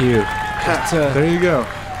 thank you. But, there you go.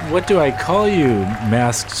 What do I call you,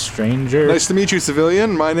 masked stranger? Nice to meet you,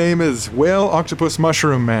 civilian. My name is Whale Octopus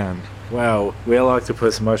Mushroom Man. Wow, Whale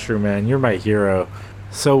Octopus Mushroom Man, you're my hero.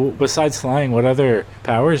 So besides flying, what other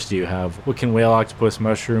powers do you have? What can whale, octopus,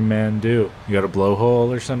 mushroom man do? You got a blowhole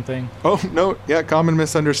or something? Oh, no. Yeah, common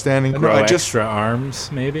misunderstanding. Grow extra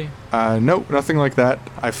arms, maybe? No, nothing like that.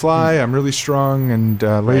 I fly, I'm really strong, and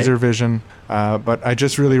laser vision. But I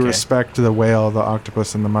just really respect the whale, the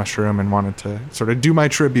octopus, and the mushroom, and wanted to sort of do my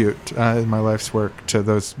tribute in my life's work to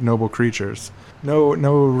those noble creatures. No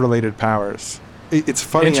related powers. It's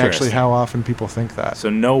funny, actually, how often people think that. So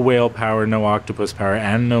no whale power, no octopus power,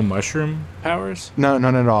 and no mushroom powers? No,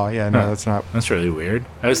 none at all. Yeah, no, that's not. That's really weird.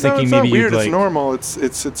 I was thinking maybe you'd weird. It's normal.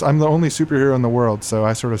 It's. I'm the only superhero in the world, so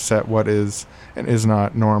I sort of set what is and is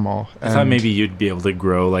not normal. I thought maybe you'd be able to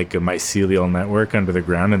grow like a mycelial network under the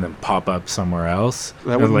ground and then pop up somewhere else.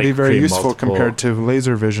 That wouldn't be very useful compared to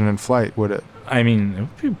laser vision and flight, would it? I mean, it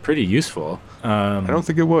would be pretty useful. I don't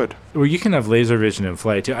think it would. Well, you can have laser vision and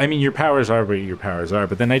flight too. I mean, your powers are what your powers are,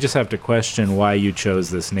 but then I just have to question why you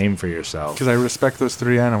chose this name for yourself. Because I respect those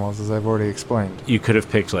three animals, as I've already explained. You could have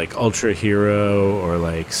picked like Ultra Hero or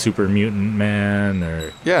like Super Mutant Man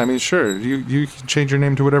or... Yeah, I mean, sure. You can change your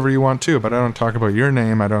name to whatever you want to, but I don't talk about your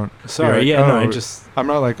name. I don't... Sorry, I'm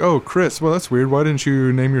not like, oh, Chris, well, that's weird. Why didn't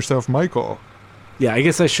you name yourself Michael? Yeah, I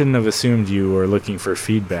guess I shouldn't have assumed you were looking for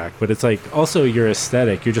feedback, but it's like also your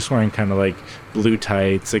aesthetic. You're just wearing kind of like blue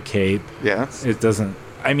tights, a cape. Yeah. It doesn't,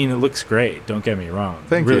 I mean, it looks great. Don't get me wrong.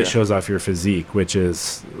 Thank you. It really shows off your physique, which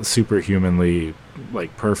is superhumanly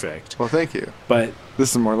like perfect. Well, thank you. But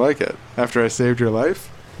this is more like it. After I saved your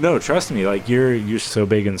life? No, trust me. Like you're so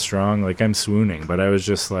big and strong. Like I'm swooning, but I was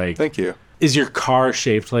just like, thank you. Is your car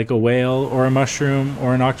shaped like a whale or a mushroom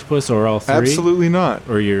or an octopus or all three? Absolutely not.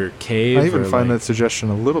 Or your cave? I even find that suggestion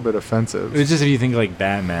a little bit offensive. It's just if you think like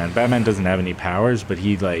Batman. Batman doesn't have any powers, but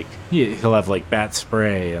he'll have like bat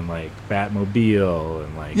spray and like Batmobile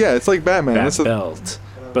and like it's like Batman. Bat belt.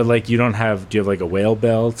 But like do you have like a whale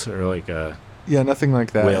belt or like a nothing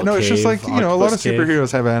like that. Whale no, it's cave, just like, a lot of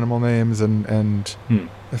superheroes have animal names and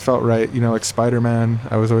it felt right. like Spider-Man.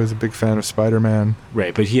 I was always a big fan of Spider-Man.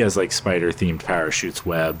 Right, but he has like spider-themed power, shoots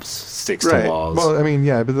webs, sticks to walls. Well, I mean,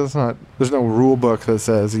 but there's no rule book that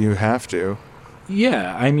says you have to.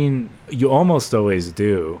 Yeah, I mean, you almost always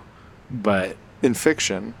do, but... In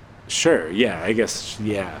fiction. Sure, yeah, I guess,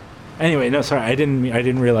 yeah. Anyway, no, sorry, I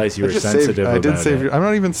didn't realize you were sensitive about it. I'm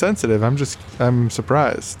not even sensitive. I'm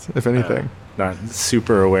surprised, if anything. Not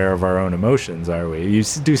super aware of our own emotions, are we? You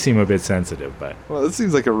do seem a bit sensitive, but... Well, it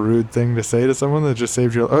seems like a rude thing to say to someone that just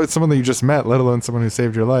saved your... Oh, it's someone that you just met, let alone someone who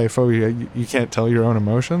saved your life. Oh, you can't tell your own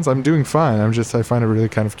emotions? I'm doing fine. I find it really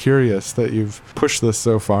kind of curious that you've pushed this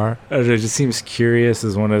so far. It just seems curious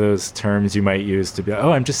is one of those terms you might use to be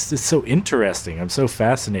like, it's so interesting. I'm so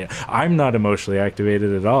fascinated. I'm not emotionally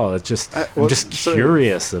activated at all. It's just, I'm just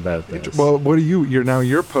curious about this. Well, what are you...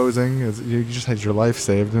 You're posing. You just had your life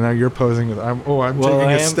saved, and now you're posing with... I'm taking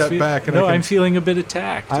a step back. And I'm feeling a bit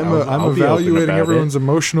attacked. I'm evaluating everyone's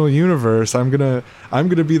emotional universe. I'm gonna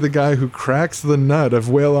be the guy who cracks the nut of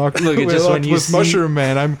whale octopus mushroom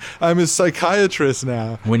man. I'm his psychiatrist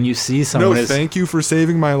now. When you see someone, thank you for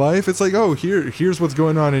saving my life. It's like, here's what's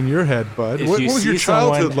going on in your head, bud. What was your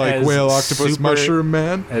childhood like, whale octopus mushroom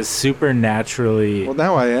man? As supernaturally. Well,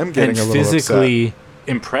 now I am getting a little physically upset.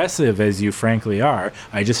 Impressive as you frankly are,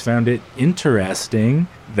 I just found it interesting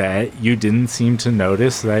that you didn't seem to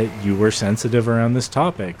notice that you were sensitive around this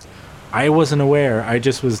topic. I wasn't aware. I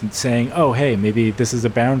just was saying, oh, hey, maybe this is a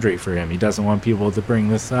boundary for him. He doesn't want people to bring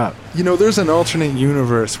this up. There's an alternate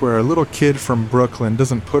universe where a little kid from Brooklyn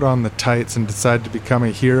doesn't put on the tights and decide to become a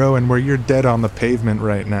hero, and where you're dead on the pavement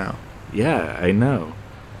right now. Yeah, I know.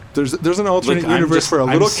 There's an alternate universe where a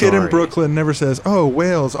little kid in Brooklyn never says, oh,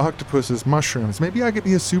 whales, octopuses, mushrooms. Maybe I could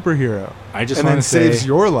be a superhero. And then saves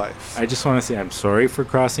your life. I just want to say I'm sorry for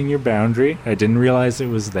crossing your boundary. I didn't realize it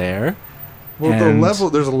was there. Well,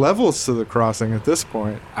 there's levels to the crossing at this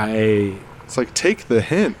point. It's like, take the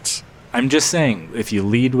hint. I'm just saying, if you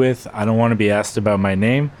lead with, I don't want to be asked about my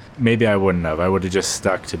name, maybe I wouldn't have. I would have just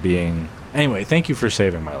stuck to being... Anyway, thank you for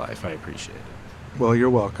saving my life. I appreciate it. Well, you're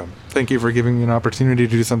welcome. Thank you for giving me an opportunity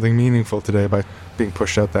to do something meaningful today by being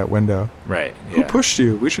pushed out that window. Right. Yeah. Who pushed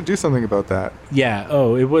you? We should do something about that. Yeah.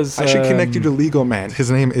 Oh, it was... I should connect you to Legal Man.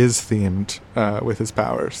 His name is themed with his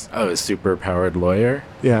powers. Oh, a super-powered lawyer?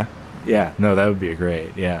 Yeah. Yeah. No, that would be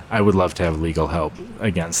great. Yeah. I would love to have legal help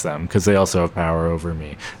against them because they also have power over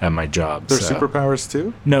me at my job. They're superpowers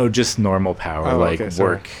too? No, just normal power.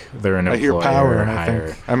 Work. They're an employer. I hear power and I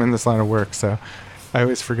think I'm in this line of work, so... I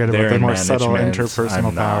always forget about the more subtle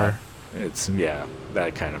interpersonal power. It's,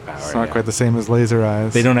 that kind of power. It's not quite the same as laser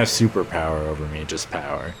eyes. They don't have superpower over me, just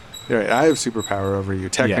power. You're right. I have superpower over you,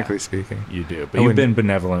 technically speaking. You do, but you've been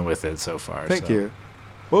benevolent with it so far. Thank you.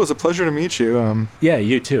 Well, it was a pleasure to meet you. Yeah,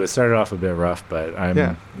 you too. It started off a bit rough, but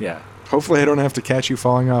yeah. Hopefully I don't have to catch you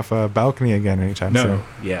falling off a balcony again anytime soon. No,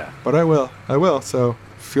 yeah. But I will, so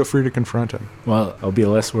feel free to confront him. Well, I'll be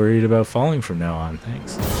less worried about falling from now on.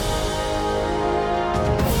 Thanks.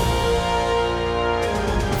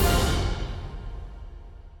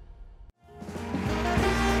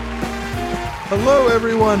 Hello,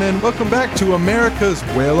 everyone, and welcome back to America's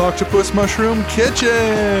Whale Octopus Mushroom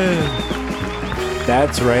Kitchen.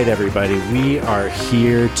 That's right, everybody. We are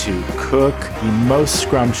here to cook the most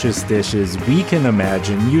scrumptious dishes we can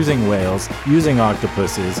imagine using whales, using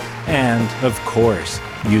octopuses, and, of course,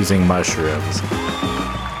 using mushrooms.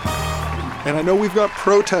 And I know we've got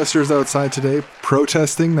protesters outside today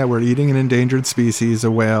protesting that we're eating an endangered species,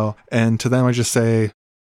 a whale. And to them, I just say,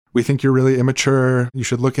 we think you're really immature. You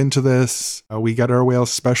should look into this. We get our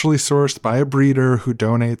whales specially sourced by a breeder who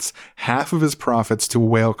donates half of his profits to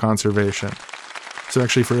whale conservation. So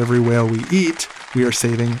actually, for every whale we eat, we are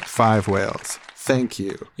saving 5 whales. Thank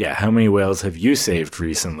you. Yeah, how many whales have you saved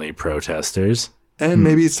recently, protesters? And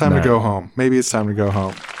maybe it's time to go home.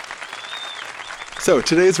 So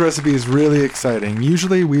today's recipe is really exciting.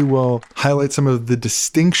 Usually we will highlight some of the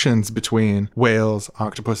distinctions between whales,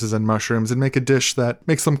 octopuses, and mushrooms and make a dish that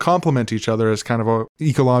makes them complement each other as kind of an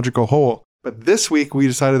ecological whole. But this week we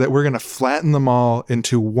decided that we're going to flatten them all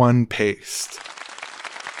into one paste.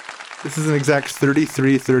 This is an exact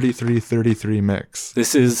 33-33-33 mix.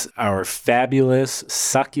 This is our fabulous,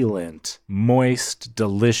 succulent, moist,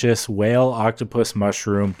 delicious whale octopus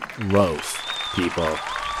mushroom loaf, people.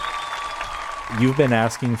 You've been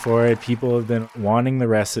asking for it. People have been wanting the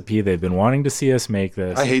recipe. They've been wanting to see us make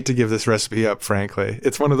this. I hate to give this recipe up, frankly.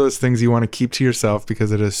 It's one of those things you want to keep to yourself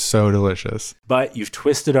because it is so delicious. But you've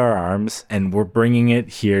twisted our arms, and we're bringing it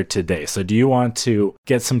here today. So do you want to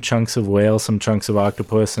get some chunks of whale, some chunks of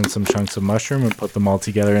octopus, and some chunks of mushroom and put them all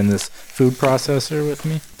together in this food processor with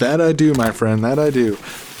me? That I do, my friend. That I do.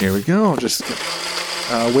 Here we go.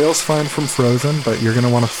 Whale's fine from frozen, but you're going to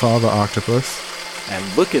want to thaw the octopus.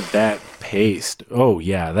 And look at that paste. Oh,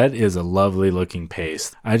 yeah, that is a lovely looking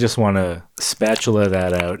paste. I just want to spatula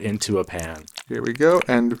that out into a pan. Here we go.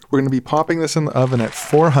 And we're going to be popping this in the oven at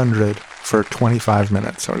 400 for 25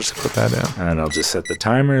 minutes. So I'll just put that in. And I'll just set the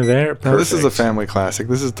timer there. Perfect. Now, this is a family classic.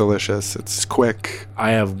 This is delicious. It's quick.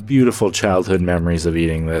 I have beautiful childhood memories of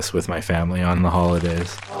eating this with my family on the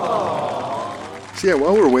holidays. So yeah,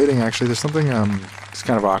 while we're waiting, actually, there's something... It's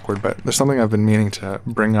kind of awkward, but there's something I've been meaning to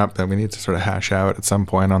bring up that we need to sort of hash out at some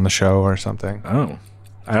point on the show or something. Oh,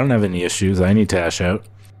 I don't have any issues I need to hash out.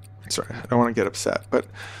 Sorry, I don't want to get upset, but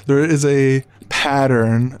there is a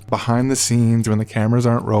pattern behind the scenes when the cameras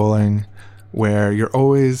aren't rolling where you're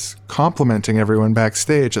always complimenting everyone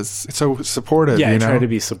backstage. It's so supportive. Yeah, you I know? try to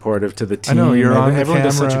be supportive to the team. I know, you're on the Everyone camera.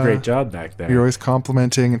 does such a great job back there. You're always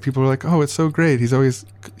complimenting, and people are like, oh, it's so great.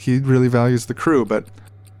 He really values the crew, but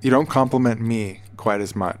you don't compliment me quite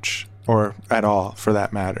as much, or at all for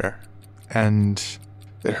that matter, and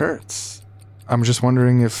it hurts. I'm just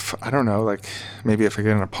wondering if, I don't know, like maybe if I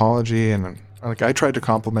get an apology, and like I tried to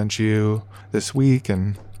compliment you this week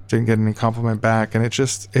and didn't get any compliment back, and it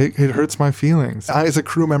hurts my feelings. I, as a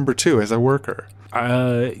crew member too, as a worker.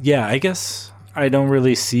 Yeah, I guess I don't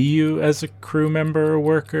really see you as a crew member or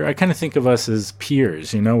worker. I kind of think of us as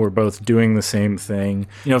peers, you know, we're both doing the same thing.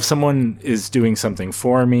 You know, if someone is doing something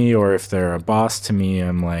for me or if they're a boss to me,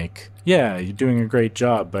 I'm like, yeah, you're doing a great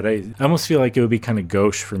job. But I almost feel like it would be kind of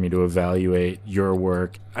gauche for me to evaluate your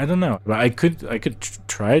work. I don't know, but I could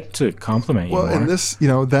try to compliment you more. Well, and this, you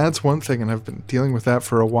know, that's one thing, and I've been dealing with that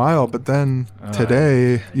for a while. But then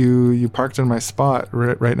today, you parked in my spot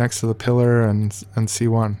right next to the pillar and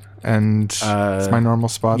C1. And it's my normal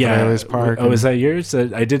spot that I always park. Oh, is that yours?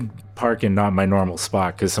 I did park in not my normal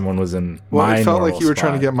spot because someone was in my normal spot. Well, it felt like you were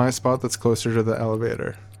trying to get my spot that's closer to the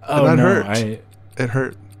elevator. Oh, and that no, hurt. It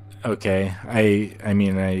hurt. Okay. I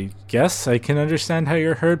mean, I guess I can understand how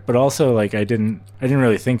you're hurt, but also, like, I didn't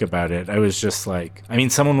really think about it. I was just like, I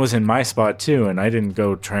mean, someone was in my spot too, and I didn't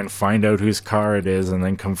go try and find out whose car it is and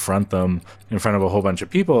then confront them in front of a whole bunch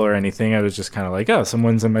of people or anything. I was just kind of like, oh,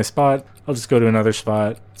 someone's in my spot. I'll just go to another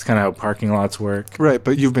spot. It's kind of how parking lots work. Right,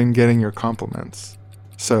 but you've been getting your compliments.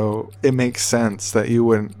 So it makes sense that you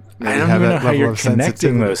wouldn't I don't even know how you're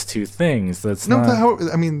connecting those two things. That's not.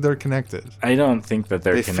 I mean, they're connected. I don't think that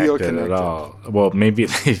they're connected at all. Well, maybe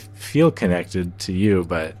they feel connected to you,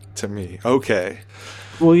 but to me, okay.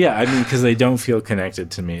 Well, yeah, I mean, because they don't feel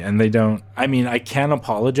connected to me, and they don't. I mean, I can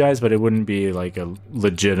apologize, but it wouldn't be like a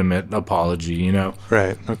legitimate apology, you know?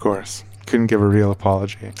 Right, of course. Couldn't give a real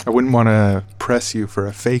apology. I wouldn't want to press you for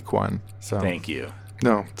a fake one. So thank you.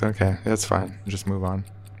 No, okay, that's fine. Just move on.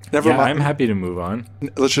 Never mind. I'm happy to move on.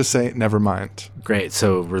 Let's just say never mind. Great.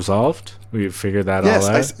 So resolved? We've figured that all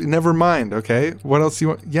out? Yes, never mind, okay? What else do you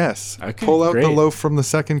want? Yes. Okay, pull out great. the loaf from the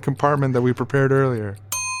second compartment that we prepared earlier.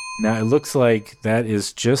 Now, it looks like that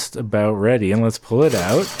is just about ready, and let's pull it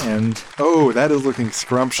out. And oh, that is looking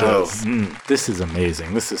scrumptious. This is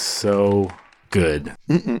amazing. This is so good.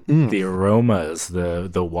 The aromas,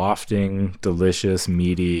 the wafting, delicious,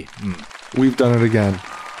 meaty. We've done it again.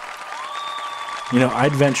 You know,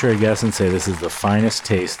 I'd venture a guess and say this is the finest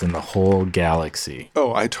taste in the whole galaxy.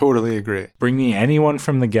 Oh, I totally agree. Bring me anyone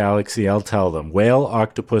from the galaxy, I'll tell them. Whale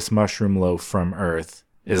octopus mushroom loaf from Earth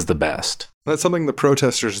is the best. That's something the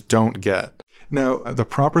protesters don't get. Now, the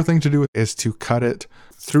proper thing to do is to cut it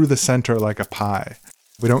through the center like a pie.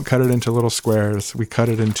 We don't cut it into little squares. We cut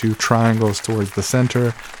it into triangles towards the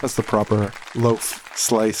center. That's the proper loaf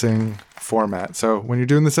slicing format. So when you're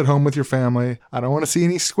doing this at home with your family, I don't want to see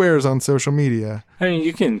any squares on social media. I mean,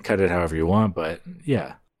 you can cut it however you want, but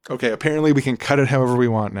yeah. Okay, apparently we can cut it however we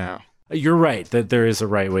want now. You're right that there is a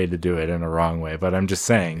right way to do it and a wrong way, but I'm just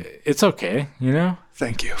saying, it's okay, you know?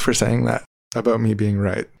 Thank you for saying that about me being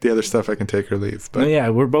right. The other stuff I can take or leave. But yeah,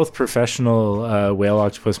 we're both professional whale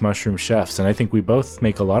octopus mushroom chefs, and I think we both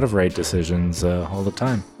make a lot of right decisions all the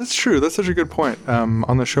time. That's true. That's such a good point.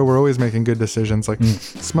 On the show, we're always making good decisions. Like,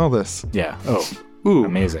 smell this. Yeah. Oh, ooh,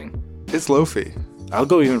 amazing. It's loafy. I'll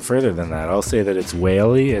go even further than that. I'll say that it's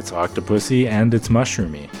whaley, it's octopusy, and it's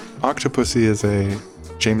mushroomy. Octopussy is a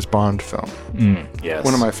James Bond film. Yes.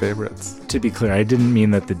 One of my favorites. To be clear, I didn't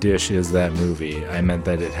mean that the dish is that movie. I meant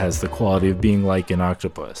that it has the quality of being like an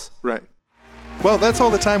octopus. Right. Well, that's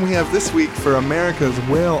all the time we have this week for America's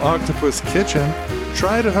Whale Octopus Kitchen.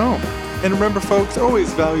 Try it at home. And remember, folks,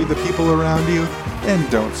 always value the people around you and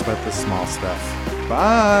don't sweat the small stuff.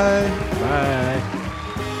 Bye. Bye.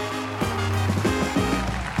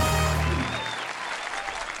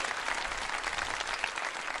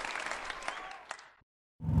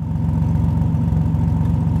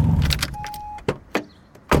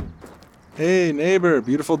 Hey, neighbor,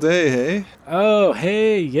 beautiful day, hey? Oh,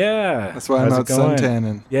 hey, yeah. That's why I'm out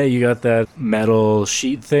suntanning. Yeah, you got that metal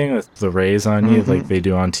sheet thing with the rays on you, like they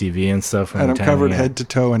do on TV and stuff. And I'm covered head to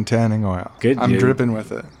toe in tanning oil. Good, I'm dripping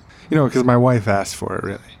with it. You know, because my wife asked for it,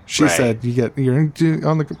 really. She said, you're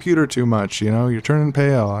on the computer too much, you know? You're turning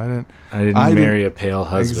pale. I didn't marry a pale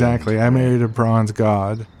husband. Exactly. I married a bronze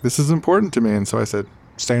god. This is important to me. And so I said,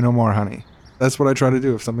 say no more, honey. That's what I try to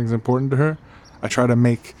do. If something's important to her, I try to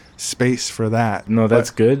make space for that. No,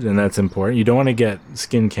 that's good and that's important. You don't want to get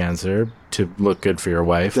skin cancer to look good for your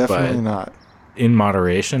wife. Definitely not. In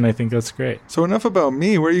moderation, I think that's great. So enough about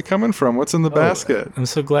me. Where are you coming from? What's in the basket? I'm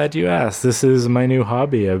so glad you asked. This is my new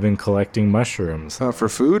hobby. I've been collecting mushrooms. For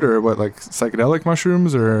food or what, like psychedelic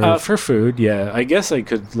mushrooms or? For food, yeah. I guess I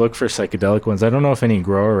could look for psychedelic ones. I don't know if any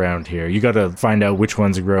grow around here. You got to find out which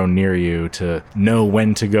ones grow near you to know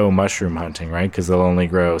when to go mushroom hunting, right? Because they'll only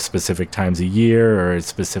grow specific times a year, or it's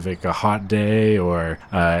specific a hot day, or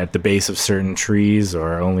at the base of certain trees,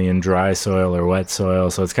 or only in dry soil or wet soil.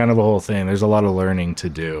 So it's kind of a whole thing. There's a lot of learning to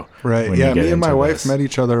do. Right. Yeah, me and my wife met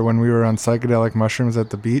each other when we were on psychedelic mushrooms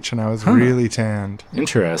at the beach, and I was really tanned.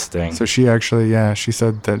 Interesting. So she actually, she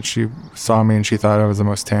said that she saw me and she thought I was the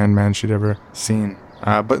most tanned man she'd ever seen.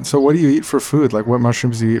 But so what do you eat for food? Like, what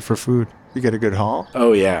mushrooms do you eat for food? You get a good haul?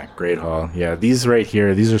 Oh, yeah. Great haul. Yeah, these right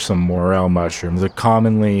here, these are some morel mushrooms. They're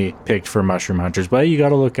commonly picked for mushroom hunters, but you got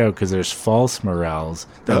to look out because there's false morels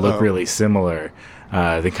that look really similar.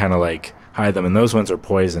 They kind of like hide them, and those ones are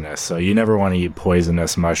poisonous, so you never want to eat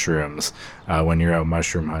poisonous mushrooms when you're out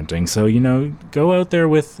mushroom hunting. So, go out there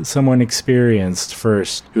with someone experienced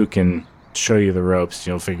first who can show you the ropes.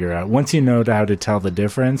 You'll figure out. Once you know how to tell the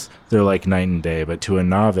difference, they're like night and day. But to a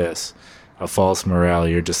novice, a false morel,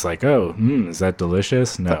 you're just like, oh, is that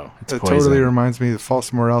delicious? No, it's poison. Totally reminds me, the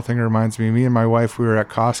false morel thing reminds me and my wife, we were at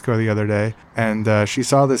Costco the other day, and she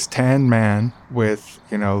saw this tan man with,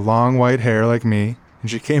 long white hair like me. And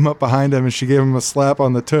she came up behind him and she gave him a slap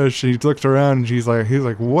on the tush. And he looked around and he's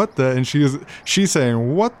like, what the? And she's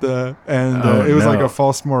saying, what the? And it was like a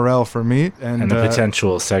false morel for me. And a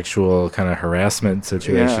potential sexual kind of harassment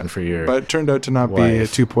situation for your But it turned out to not be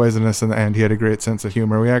too poisonous in the end. He had a great sense of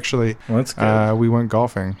humor. We actually, that's good. We went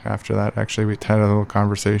golfing after that. Actually, we had a little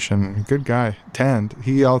conversation. Good guy. Tanned.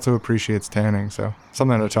 He also appreciates tanning, so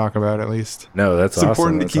something to talk about at least. No, that's awesome. It's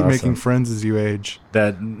important to keep making friends as you age.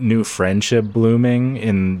 That new friendship blooming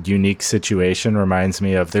in unique situation reminds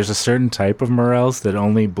me of, there's a certain type of morels that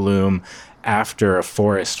only bloom after a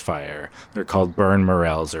forest fire. They're called burn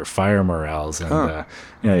morels or fire morels. And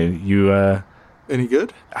Any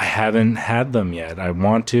good? I haven't had them yet. I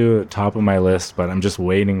want to, top of my list, but I'm just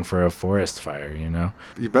waiting for a forest fire,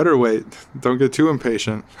 You better wait. Don't get too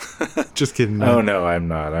impatient. Just kidding, man. Oh, no, I'm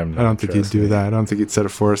not. I don't think you'd do that. I don't think you'd set a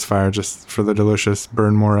forest fire just for the delicious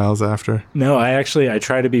burn morels after. No, I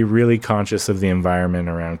try to be really conscious of the environment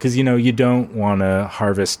around, because, you don't want to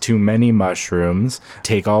harvest too many mushrooms,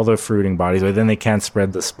 take all the fruiting bodies, but then they can't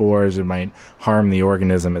spread the spores. It might harm the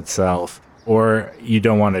organism itself. Or you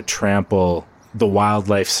don't want to trample the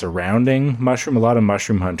wildlife surrounding mushroom. A lot of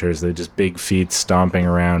mushroom hunters, they're just big feet stomping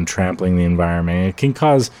around, trampling the environment. It can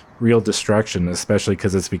cause real destruction, especially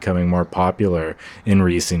because it's becoming more popular in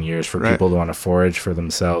recent years for people to want to forage for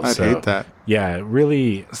themselves. I'd hate that. Yeah,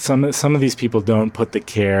 really, some of these people don't put the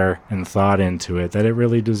care and thought into it that it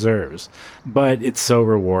really deserves. But it's so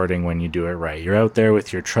rewarding when you do it right. You're out there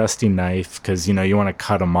with your trusty knife because, you want to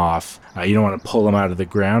cut them off. You don't want to pull them out of the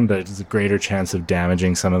ground. There's a greater chance of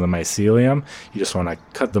damaging some of the mycelium. You just want to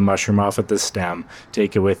cut the mushroom off at the stem,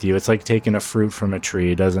 take it with you. It's like taking a fruit from a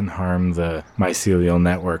tree. It doesn't harm the mycelial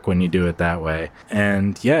network when you do it that way.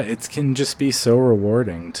 And yeah, it can just be so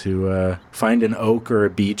rewarding to find an oak or a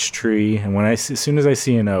beech tree. And as soon as I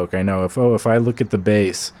see an oak, I know if I look at the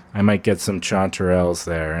base, I might get some chanterelles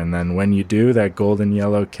there. And then when you do, that golden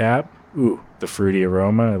yellow cap, ooh, the fruity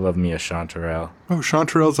aroma. I love me a chanterelle. Oh,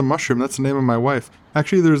 chanterelle's a mushroom. That's the name of my wife.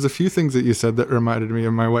 Actually, there's a few things that you said that reminded me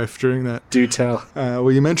of my wife during that. Do tell.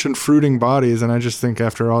 Well, you mentioned fruiting bodies, and I just think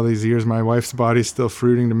after all these years, my wife's body's still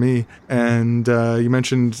fruiting to me. And you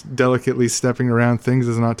mentioned delicately stepping around things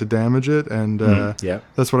as not to damage it. And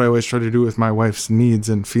that's what I always try to do with my wife's needs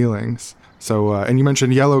and feelings. So, and you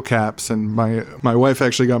mentioned yellow caps, and my wife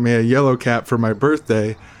actually got me a yellow cap for my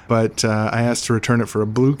birthday, but I asked to return it for a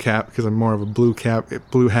blue cap because I'm more of a blue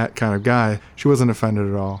hat kind of guy. She wasn't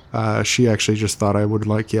offended at all. She actually just thought I would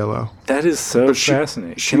like yellow. That is so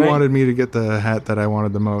fascinating. She wanted me to get the hat that I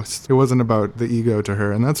wanted the most. It wasn't about the ego to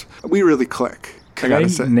her, and we really click. Can I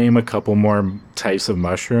name a couple more types of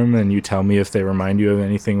mushroom and you tell me if they remind you of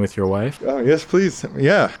anything with your wife? Oh, yes, please.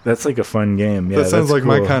 Yeah. That's like a fun game. Yeah, that sounds like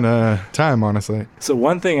cool. My kind of time, honestly. So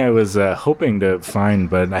one thing I was hoping to find,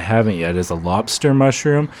 but I haven't yet, is a lobster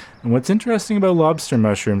mushroom. And what's interesting about lobster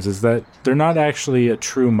mushrooms is that they're not actually a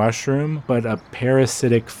true mushroom, but a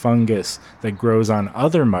parasitic fungus that grows on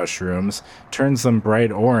other mushrooms, turns them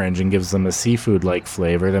bright orange, and gives them a seafood-like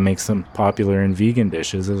flavor that makes them popular in vegan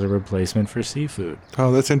dishes as a replacement for seafood.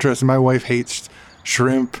 Oh, that's interesting. My wife hates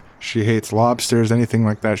shrimp. She hates lobsters, anything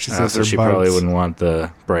like that. She says so she probably wouldn't want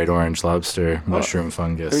the bright orange lobster mushroom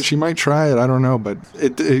fungus. I mean, she might try it. I don't know, but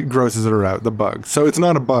it grosses her out, the bug. So it's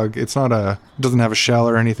not a bug. It doesn't have a shell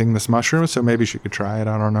or anything, this mushroom, so maybe she could try it.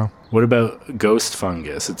 I don't know. What about ghost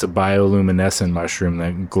fungus? It's a bioluminescent mushroom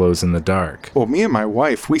that glows in the dark. Well, me and my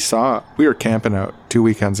wife, we were camping out 2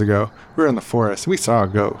 weekends ago. We were in the forest. We saw a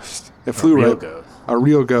ghost. It flew right. Ghost. A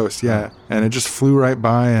real ghost, yeah. And it just flew right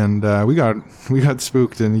by, and we got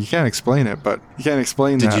spooked, and you can't explain it, but you can't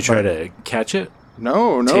explain that. Did you try to catch it?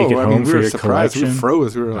 No. Take it home for we were your surprised. Collection? We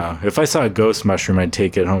froze. We were like, if I saw a ghost mushroom, I'd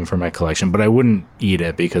take it home for my collection, but I wouldn't eat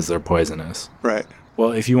it because they're poisonous. Right.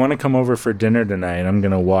 Well, if you want to come over for dinner tonight, I'm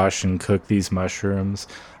going to wash and cook these mushrooms.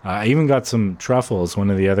 I even got some truffles. One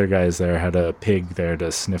of the other guys there had a pig there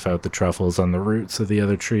to sniff out the truffles on the roots of the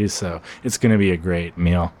other trees, so it's going to be a great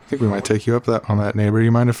meal. I think we might take you up on that, neighbor.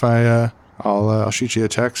 You mind if I'll shoot you a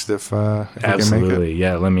text if Absolutely. I can make it?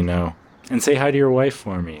 Yeah, let me know. And say hi to your wife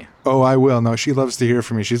for me. Oh, I will. No, she loves to hear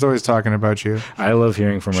from me. She's always talking about you. I love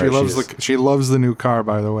hearing from her. She loves the new car,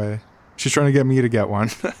 by the way. She's trying to get me to get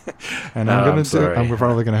one, and I'm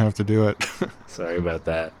probably going to have to do it. Sorry about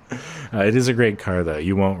that. It is a great car, though.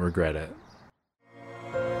 You won't regret it.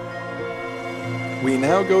 We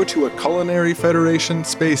now go to a Culinary Federation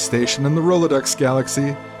space station in the Rolodex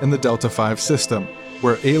galaxy in the Delta V system,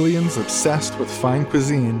 where aliens obsessed with fine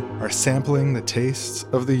cuisine are sampling the tastes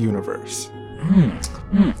of the universe.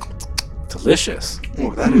 Delicious.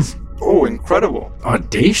 Oh, that is... Oh, incredible.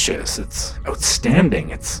 Audacious. It's outstanding.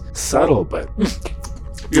 It's subtle, but...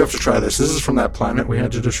 You have to try this. This is from that planet we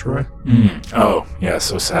had to destroy. Oh, yeah,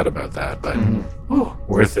 so sad about that, but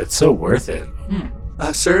worth it. So worth it.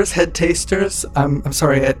 Sirs, head tasters, I'm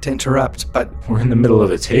sorry to interrupt, but... We're in the middle of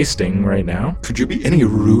a tasting right now. Could you be any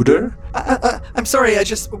ruder? I'm sorry,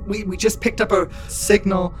 we just picked up a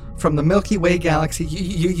signal from the Milky Way galaxy.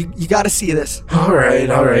 You gotta see this. All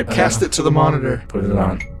right. Cast it to the monitor. Put it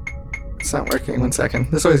on. It's not working. 1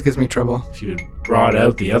 second. This always gives me trouble. If you brought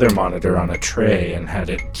out the other monitor on a tray and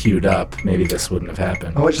had it queued up, maybe this wouldn't have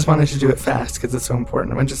happened. Oh, I just wanted to do it fast because it's so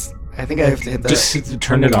important. I think I have to hit that. Just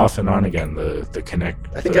turn it off and on again, the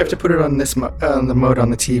connect. I think I have to put it on this on the mode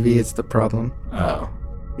on the TV is the problem. Oh.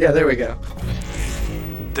 Yeah, there we go.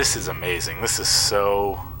 This is amazing. This is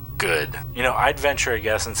so good. I'd venture a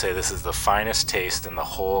guess and say this is the finest taste in the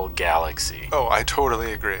whole galaxy. Oh, I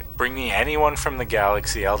totally agree. Bring me anyone from the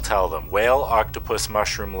galaxy, I'll tell them. Whale octopus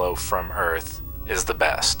mushroom loaf from Earth is the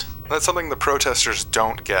best. That's something the protesters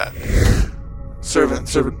don't get. Servant,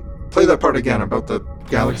 play that part again about the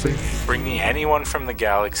galaxy. Bring me anyone from the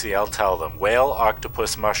galaxy, I'll tell them. Whale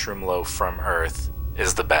octopus mushroom loaf from Earth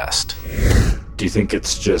is the best. Do you think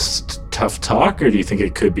it's just tough talk, or do you think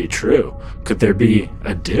it could be true? Could there be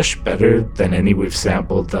a dish better than any we've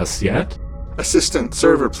sampled thus yet? Assistant,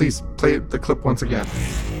 server, please play the clip once again.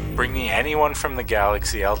 Bring me anyone from the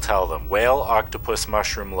galaxy, I'll tell them. Whale octopus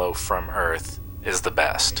mushroom loaf from Earth is the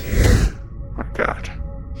best. My God.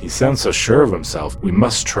 He sounds so sure of himself. We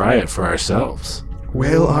must try it for ourselves.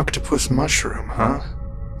 Whale octopus mushroom, huh?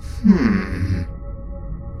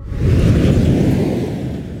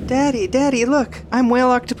 Daddy, look. I'm Whale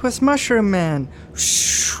Octopus Mushroom Man.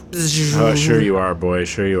 Oh, sure you are, boy.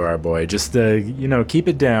 Just, keep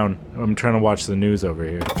it down. I'm trying to watch the news over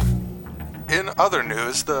here. In other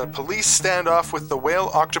news, the police standoff with the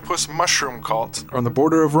whale octopus mushroom cult on the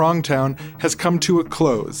border of Wrongtown has come to a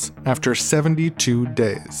close after 72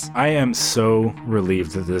 days. I am so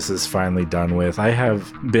relieved that this is finally done with. I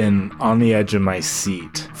have been on the edge of my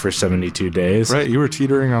seat for 72 days. Right, you were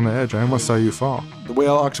teetering on the edge. I almost saw you fall. The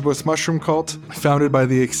whale octopus mushroom cult, founded by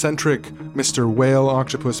the eccentric Mr. Whale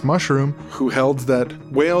Octopus Mushroom, who held that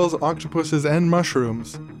whales, octopuses, and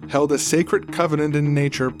mushrooms held a sacred covenant in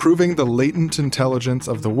nature, proving the latent intelligence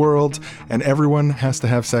of the world, and everyone has to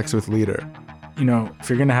have sex with leader. If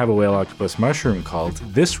you're going to have a whale octopus mushroom cult,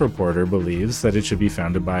 this reporter believes that it should be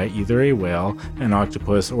founded by either a whale, an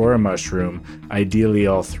octopus, or a mushroom, ideally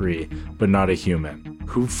all three, but not a human,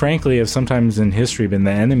 who frankly have sometimes in history been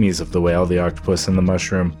the enemies of the whale, the octopus, and the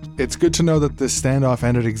mushroom. It's good to know that this standoff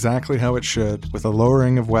ended exactly how it should, with a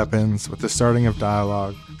lowering of weapons, with the starting of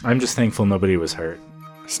dialogue. I'm just thankful nobody was hurt.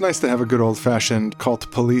 It's nice to have a good old-fashioned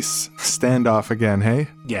cult-police standoff again, hey?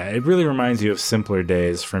 Yeah, it really reminds you of simpler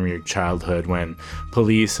days from your childhood when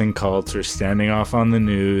police and cults are standing off on the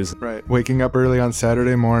news. Right, waking up early on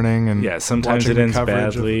Saturday morning and sometimes it ends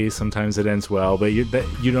badly, sometimes it ends well, but you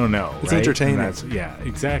don't know, It's right? entertaining. Yeah,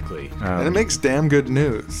 exactly. And it makes damn good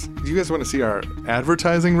news. Do you guys want to see our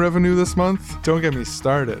advertising revenue this month? Don't get me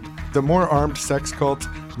started. The more armed sex cult,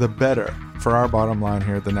 the better for our bottom line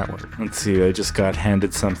here at the network. Let's see, I just got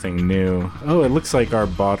handed something new. Oh, it looks like our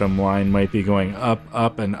bottom line might be going up,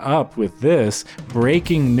 up, and up with this.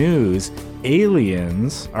 Breaking news.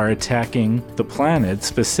 Aliens are attacking the planet.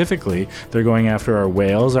 Specifically, they're going after our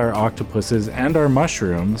whales, our octopuses, and our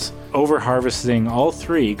mushrooms, over-harvesting all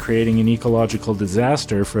three, creating an ecological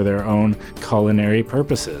disaster for their own culinary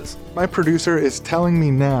purposes. My producer is telling me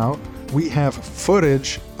now we have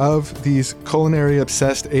footage of these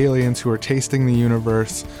culinary-obsessed aliens who are tasting the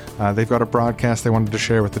universe. They've got a broadcast they wanted to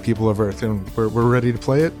share with the people of Earth, and we're ready to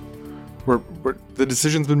play it. The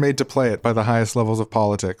decision's been made to play it by the highest levels of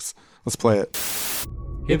politics. Let's play it.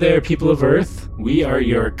 Hey there, people of Earth. We are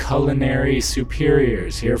your culinary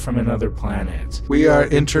superiors here from another planet. We are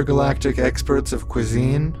intergalactic experts of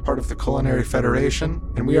cuisine, part of the Culinary Federation,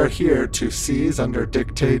 and we are here to seize under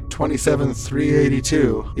Dictate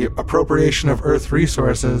 27382 the appropriation of Earth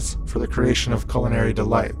resources for the creation of culinary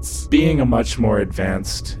delights. Being a much more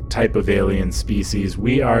advanced type of alien species,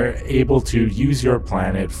 we are able to use your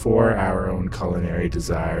planet for our own culinary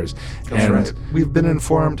desires. That's right. We've been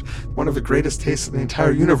informed one of the greatest tastes in the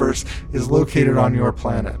entire universe is located on your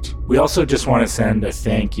planet. We also just want to send a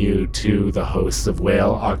thank you to the hosts of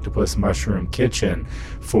Whale Octopus Mushroom Kitchen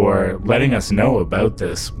for letting us know about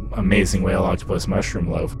this amazing whale octopus mushroom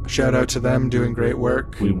loaf. Shout out to them, doing great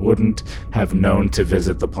work. We wouldn't have known to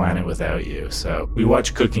visit the planet without you. So we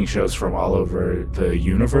watch cooking shows from all over the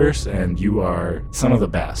universe, and you are some of the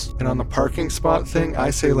best. And on the parking spot thing, I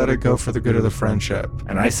say let it go for the good of the friendship.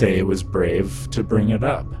 And I say it was brave to bring it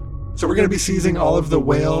up. So we're going to be seizing all of the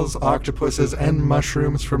whales, octopuses, and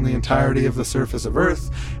mushrooms from the entirety of the surface of Earth,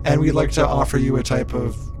 and we'd like to offer you a type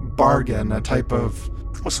of bargain, a type of,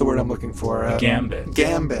 what's the word I'm looking for? Gambit.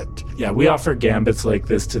 Gambit. Yeah, we offer gambits like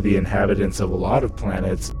this to the inhabitants of a lot of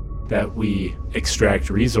planets that we extract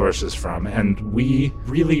resources from, and we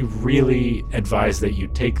really, really advise that you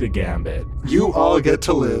take the gambit. You all get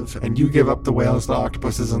to live, and you give up the whales, the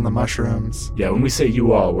octopuses, and the mushrooms. Yeah, when we say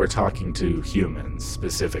you all, we're talking to humans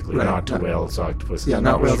specifically, right, not to whales, octopuses. Yeah,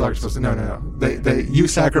 not whales, octopuses. No. You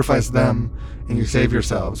sacrifice them, and you save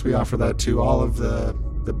yourselves. We offer that to all of the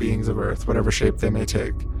the beings of Earth, whatever shape they may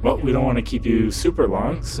take. Well, we don't want to keep you super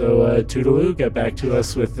long, so Toodaloo, get back to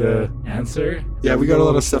us with the answer. Yeah, we got a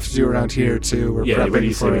lot of stuff to do around here, too. We're prepping what do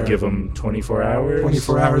you say we give them 24 hours?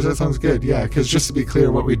 24 hours, that sounds good, yeah. Because just to be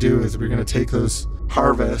clear, what we do is we're going to take those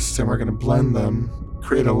harvests and we're going to blend them,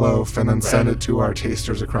 create a loaf, and then send it to our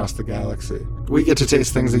tasters across the galaxy. We get to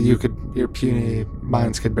taste things that your puny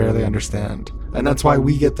minds could barely understand. And that's why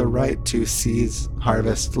we get the right to seize,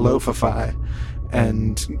 harvest, loafify,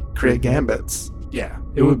 and create gambits. Yeah,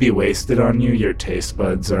 it would be wasted on you. Your taste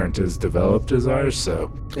buds aren't as developed as ours,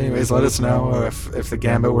 so... Anyways, let us know if the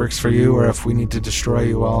gambit works for you, or if we need to destroy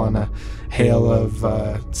you all in a hail of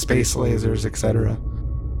space lasers, etc.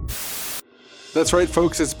 That's right,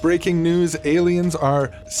 folks, it's breaking news. Aliens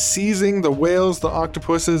are seizing the whales, the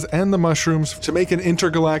octopuses, and the mushrooms to make an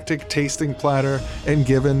intergalactic tasting platter and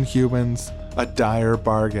giving humans a dire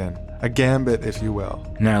bargain. A gambit, if you will.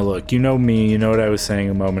 Now look, you know me, you know what I was saying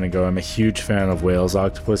a moment ago. I'm a huge fan of whales,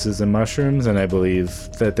 octopuses, and mushrooms, and I believe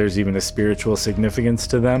that there's even a spiritual significance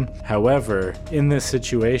to them. However, in this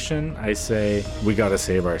situation, I say we gotta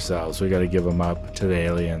save ourselves. We gotta give them up to the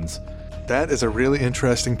aliens. That is a really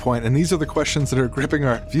interesting point, and these are the questions that are gripping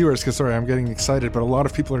our viewers, because, sorry, I'm getting excited, but a lot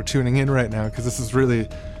of people are tuning in right now, because this is really...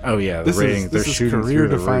 Oh yeah, the ratings, they're shooting through the roof.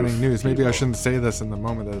 This is career-defining news. Maybe I shouldn't say this in the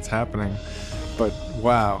moment that it's happening, but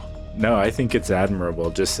wow. No, I think it's admirable.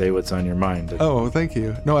 Just say what's on your mind. Oh, thank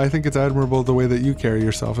you. No, I think it's admirable the way that you carry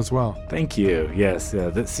yourself as well. Thank you. Yes.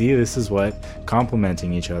 See, this is what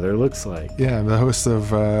complimenting each other looks like. Yeah, the hosts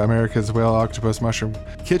of America's Whale Octopus Mushroom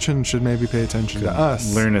Kitchen should maybe pay attention to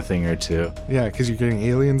us. Learn a thing or two. Yeah, because you're getting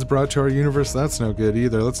aliens brought to our universe. That's no good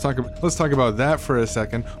either. Let's talk about that for a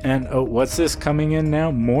second. And what's this coming in now?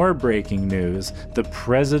 More breaking news. The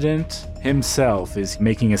president himself is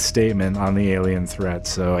making a statement on the alien threat,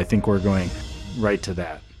 so I think we're going right to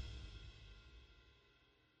that.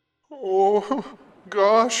 Oh,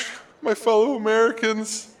 gosh, my fellow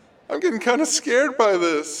Americans, I'm getting kind of scared by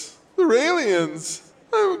this. They're aliens.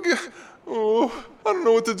 I don't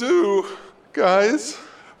know what to do. Guys,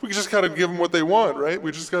 we just gotta give them what they want, right?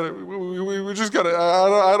 We just gotta,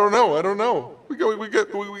 I don't know. We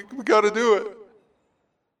gotta do it.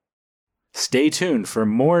 Stay tuned for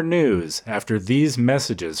more news after these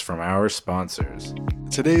messages from our sponsors.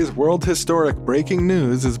 Today's world historic breaking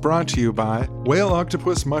news is brought to you by Whale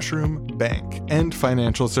Octopus Mushroom Bank and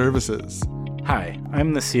Financial Services. Hi,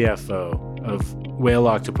 I'm the CFO of Whale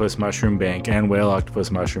Octopus Mushroom Bank and Whale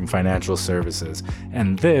Octopus Mushroom Financial Services,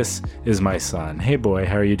 and this is my son. Hey boy,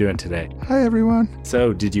 how are you doing today? Hi everyone.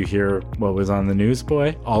 So, did you hear what was on the news,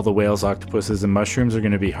 boy? All the whales, octopuses, and mushrooms are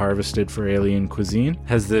going to be harvested for alien cuisine.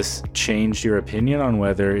 Has this changed your opinion on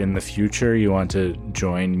whether in the future you want to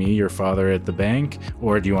join me, your father, at the bank,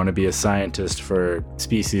 or do you want to be a scientist for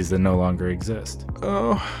species that no longer exist?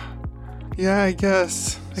 Oh, yeah, I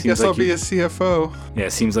guess I'll be a CFO. Yeah,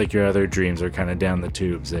 seems like your other dreams are kind of down the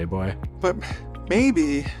tubes, eh, boy? But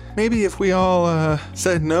maybe if we all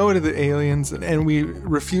said no to the aliens and we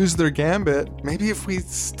refused their gambit, maybe if we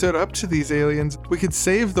stood up to these aliens, we could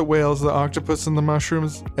save the whales, the octopus, and the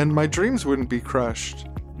mushrooms, and my dreams wouldn't be crushed.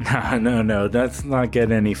 No, let's not get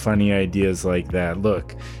any funny ideas like that.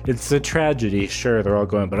 Look, it's a tragedy, sure, they're all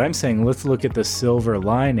going, but I'm saying let's look at the silver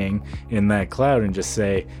lining in that cloud and just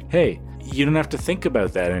say, hey, you don't have to think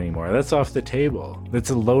about that anymore. That's off the table.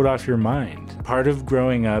 That's a load off your mind. Part of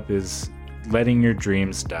growing up is letting your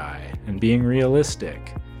dreams die and being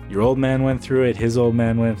realistic. Your old man went through it, his old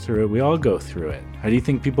man went through it, we all go through it. How do you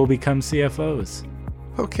think people become CFOs?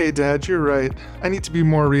 Okay, Dad, you're right. I need to be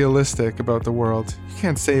more realistic about the world. You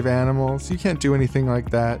can't save animals. You can't do anything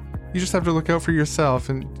like that. You just have to look out for yourself,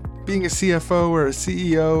 and being a CFO or a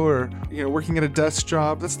CEO or, working at a desk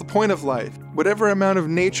job, that's the point of life. Whatever amount of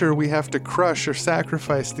nature we have to crush or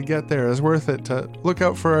sacrifice to get there is worth it to look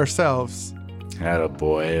out for ourselves.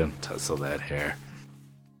 Attaboy, tussle that hair.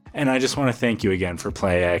 And I just want to thank you again for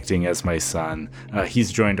play acting as my son.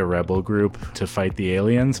 He's joined a rebel group to fight the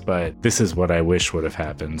aliens, but this is what I wish would have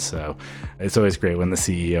happened. So it's always great when the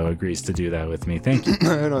CEO agrees to do that with me. Thank you.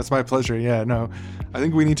 No, it's my pleasure. Yeah, no, I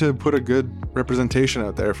think we need to put a good representation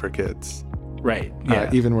out there for kids. Right, yeah.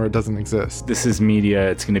 Even where it doesn't exist. This is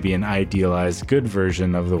media. It's going to be an idealized, good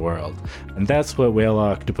version of the world. And that's what Whale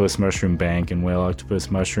Octopus Mushroom Bank and Whale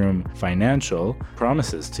Octopus Mushroom Financial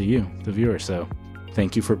promises to you, the viewer. So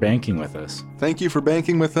thank you for banking with us. Thank you for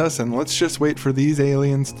banking with us, and let's just wait for these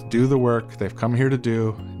aliens to do the work they've come here to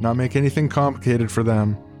do, not make anything complicated for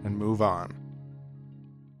them, and move on.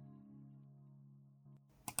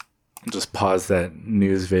 Just pause that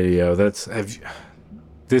news video.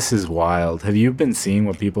 This is wild. Have you been seeing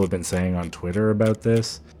what people have been saying on Twitter about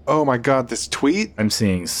this? Oh my God, this tweet? I'm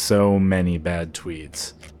seeing so many bad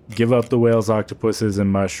tweets. Give up the whales, octopuses, and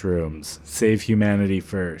mushrooms. Save humanity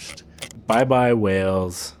first. Bye-bye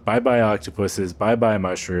whales. Bye-bye octopuses. Bye-bye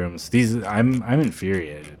mushrooms. I'm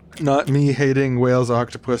infuriated. Not me hating whales,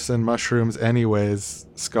 octopus, and mushrooms anyways.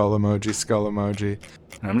 Skull emoji, skull emoji.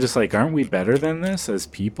 I'm just like, aren't we better than this as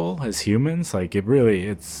people, as humans? Like,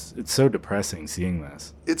 it's so depressing seeing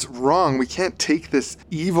this. It's wrong. We can't take this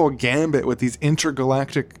evil gambit with these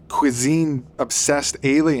intergalactic cuisine-obsessed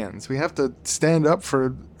aliens. We have to stand up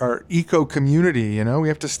for our eco-community, you know? We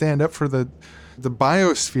have to stand up for the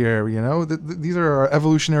biosphere, you know? These are our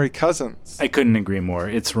evolutionary cousins. I couldn't agree more.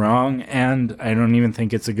 It's wrong, and I don't even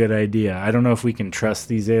think it's a good idea. I don't know if we can trust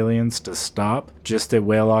these aliens to stop just at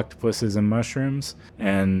whale, octopuses, and mushrooms.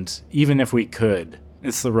 And even if we could,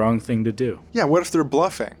 it's the wrong thing to do. Yeah, what if they're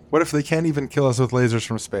bluffing? What if they can't even kill us with lasers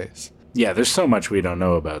from space? Yeah, there's so much we don't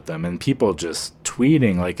know about them, and people just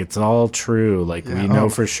tweeting like it's all true, like we know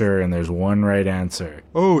for sure, and there's one right answer.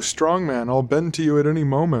 Oh, strongman, I'll bend to you at any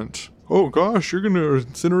moment. Oh gosh, you're gonna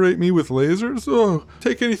incinerate me with lasers? Oh,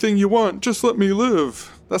 take anything you want, just let me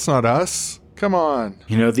live. That's not us. Come on.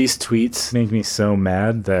 You know, these tweets make me so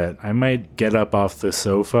mad that I might get up off the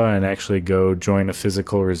sofa and actually go join a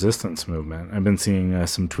physical resistance movement. I've been seeing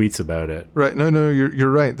some tweets about it. Right, no,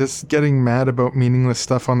 you're right. This getting mad about meaningless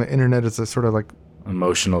stuff on the internet is a sort of like...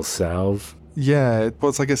 emotional salve? Yeah,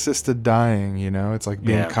 it's like assisted dying, you know? It's like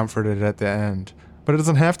being comforted at the end. But it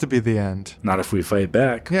doesn't have to be the end. Not if we fight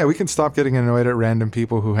back. Yeah, we can stop getting annoyed at random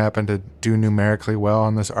people who happen to do numerically well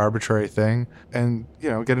on this arbitrary thing and, you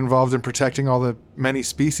know, get involved in protecting all the many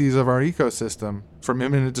species of our ecosystem from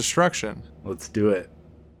imminent destruction. Let's do it.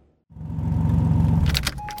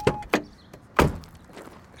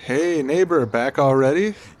 Hey, neighbor, back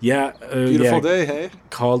already? Yeah. Beautiful day, hey?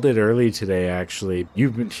 Called it early today, actually. You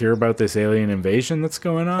hear about this alien invasion that's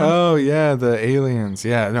going on? Oh, yeah, the aliens.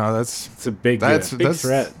 Yeah, no, it's a big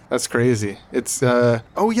threat. That's crazy. It's,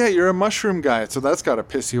 oh, yeah, you're a mushroom guy, so that's got to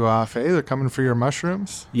piss you off, eh? They're coming for your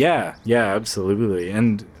mushrooms? Yeah, absolutely.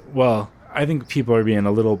 And, well, I think people are being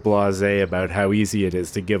a little blasé about how easy it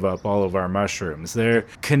is to give up all of our mushrooms. They're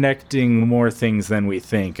connecting more things than we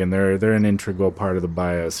think, and they're an integral part of the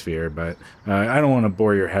biosphere. But I don't want to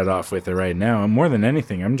bore your head off with it right now. And more than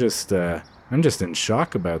anything, I'm just in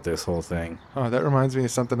shock about this whole thing. Oh, that reminds me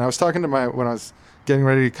of something. I was talking to when I was getting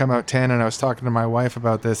ready to come out 10, and I was talking to my wife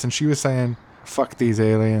about this, and she was saying, "Fuck these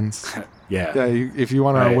aliens." Yeah. If you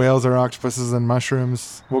want our whales or octopuses and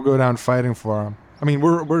mushrooms, we'll go down fighting for them. I mean,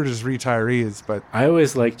 we're just retirees, but... I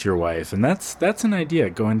always liked your wife, and that's an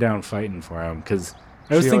idea, going down fighting for him, because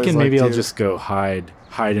I was thinking maybe I'll just go hide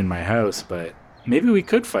in my house, but maybe we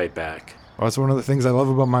could fight back. Well, it's one of the things I love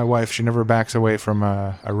about my wife. She never backs away from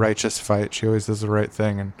a righteous fight. She always does the right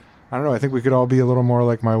thing, and I don't know, I think we could all be a little more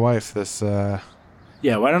like my wife this... Yeah,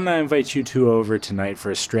 why don't I invite you two over tonight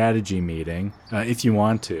for a strategy meeting, if you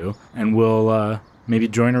want to, and we'll... maybe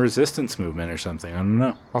join a resistance movement or something. I don't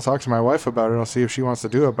know. I'll talk to my wife about it. I'll see if she wants to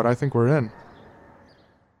do it, but I think we're in.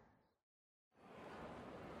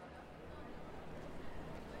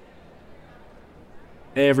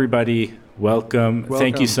 Hey, everybody. Welcome.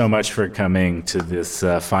 Thank you so much for coming to this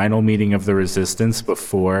final meeting of the resistance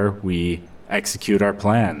before we execute our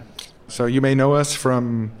plan. So you may know us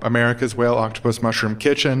from America's Whale Octopus Mushroom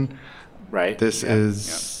Kitchen. Right. This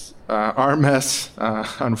is... our mess,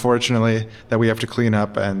 unfortunately, that we have to clean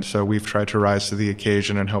up, and so we've tried to rise to the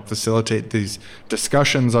occasion and help facilitate these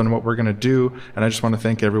discussions on what we're going to do. And I just want to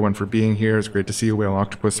thank everyone for being here. It's great to see you, Whale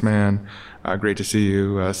Octopus Man. Great to see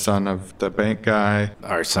you, son of the bank guy.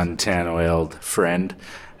 Our sun-tan-oiled friend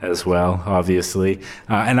as well, obviously.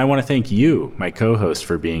 And I want to thank you, my co-host,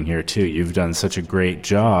 for being here too. You've done such a great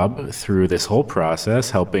job through this whole process,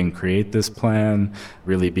 helping create this plan,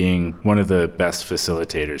 really being one of the best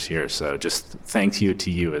facilitators here. So just thank you to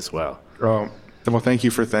you as well. Oh, well, thank you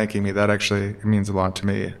for thanking me. That actually means a lot to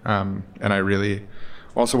me. And I really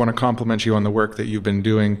also want to compliment you on the work that you've been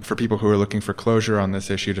doing for people who are looking for closure on this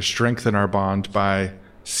issue to strengthen our bond by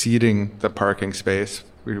seeding the parking space.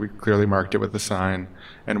 We clearly marked it with the sign,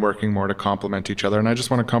 and working more to complement each other. And I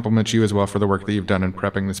just want to compliment you as well for the work that you've done in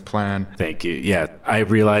prepping this plan. Thank you. Yeah, I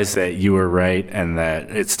realize that you were right and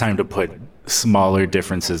that it's time to put smaller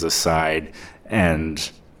differences aside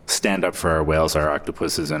and stand up for our whales, our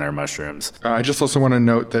octopuses, and our mushrooms. I just also want to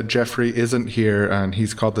note that Jeffrey isn't here, and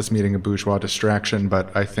he's called this meeting a bourgeois distraction,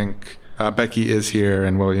 but I think Becky is here,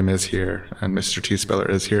 and William is here, and Mr. T. Spiller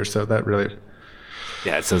is here, so that really...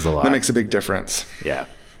 Yeah, it says a lot. That makes a big difference. Yeah.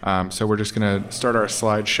 So we're just going to start our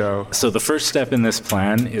slideshow. So the first step in this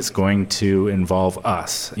plan is going to involve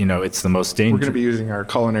us. It's the most dangerous. We're going to be using our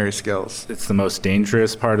culinary skills. It's the most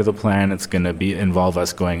dangerous part of the plan. It's going to involve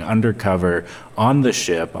us going undercover on the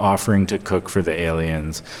ship, offering to cook for the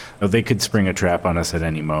aliens. They could spring a trap on us at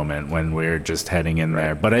any moment when we're just heading in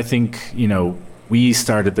there. But I think, we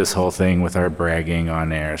started this whole thing with our bragging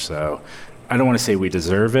on air, so I don't want to say we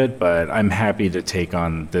deserve it, but I'm happy to take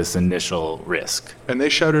on this initial risk. And they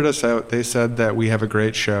shouted us out. They said that we have a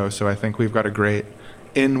great show, so I think we've got a great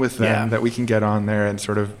in with them that we can get on there and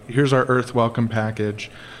sort of, here's our Earth welcome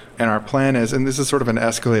package. And our plan is, and this is sort of an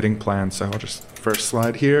escalating plan, so I'll just first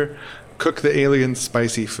slide here, cook the aliens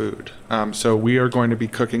spicy food. So we are going to be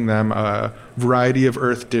cooking them a variety of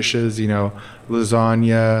Earth dishes,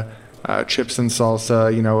 lasagna, chips and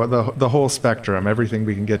salsa, the whole spectrum, everything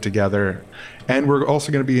we can get together. And we're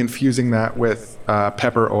also going to be infusing that with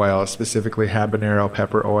pepper oil, specifically habanero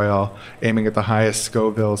pepper oil, aiming at the highest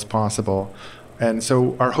Scovilles possible. And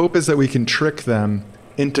so our hope is that we can trick them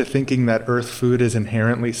into thinking that Earth food is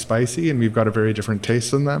inherently spicy and we've got a very different taste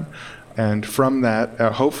than them. And from that,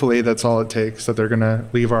 hopefully that's all it takes, that they're going to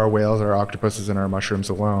leave our whales, our octopuses, and our mushrooms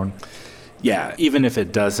alone. Yeah, even if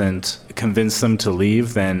it doesn't convince them to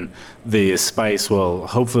leave, then the spice will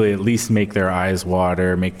hopefully at least make their eyes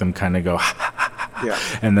water, make them kind of go, yeah.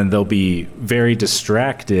 And then they'll be very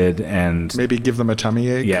distracted and... maybe give them a tummy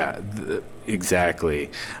ache. Yeah, exactly.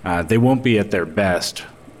 They won't be at their best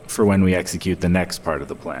for when we execute the next part of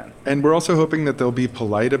the plan. And we're also hoping that they'll be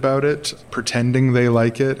polite about it, pretending they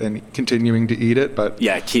like it and continuing to eat it, but...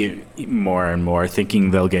 yeah, keep more and more,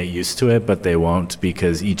 thinking they'll get used to it, but they won't,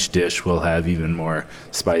 because each dish will have even more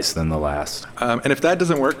spice than the last. And if that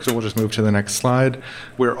doesn't work, so we'll just move to the next slide,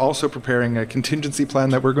 we're also preparing a contingency plan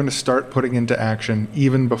that we're going to start putting into action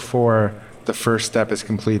even before the first step is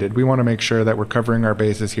completed. We want to make sure that we're covering our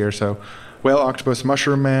bases here, so... Whale Octopus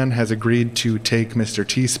Mushroom Man has agreed to take Mr.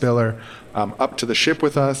 T-Spiller up to the ship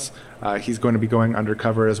with us. He's going to be going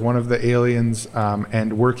undercover as one of the aliens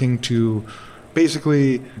and working to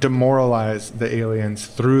basically demoralize the aliens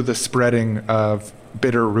through the spreading of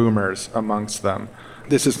bitter rumors amongst them.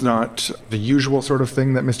 This is not the usual sort of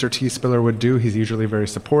thing that Mr. T-Spiller would do. He's usually very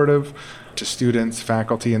supportive to students,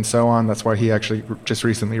 faculty, and so on. That's why he actually just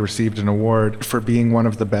recently received an award for being one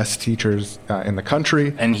of the best teachers in the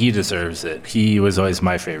country. And he deserves it. He was always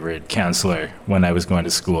my favorite counselor when I was going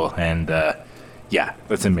to school. And yeah,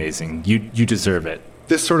 that's amazing. You deserve it.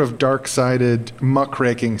 This sort of dark-sided,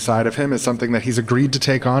 muckraking side of him is something that he's agreed to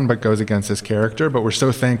take on but goes against his character. But we're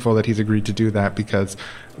so thankful that he's agreed to do that because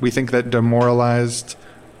we think that demoralized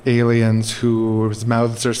aliens whose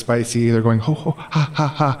mouths are spicy, they're going, ho, ho, ha, ha,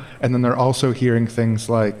 ha. And then they're also hearing things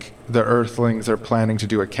like the Earthlings are planning to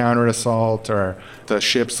do a counter-assault, or the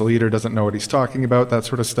ship's leader doesn't know what he's talking about, that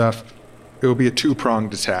sort of stuff. It will be a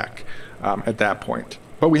two-pronged attack at that point.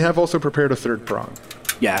 But we have also prepared a third prong.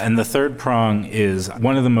 Yeah, and the third prong is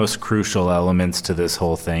one of the most crucial elements to this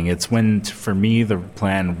whole thing. It's when, for me, the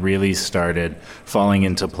plan really started falling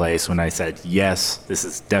into place when I said, yes, this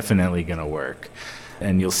is definitely going to work.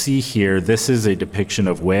 And you'll see here, this is a depiction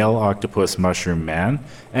of Whale Octopus Mushroom Man.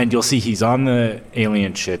 And you'll see he's on the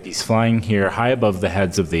alien ship. He's flying here high above the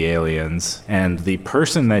heads of the aliens. And the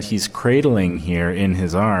person that he's cradling here in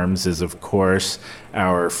his arms is, of course,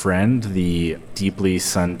 our friend, the deeply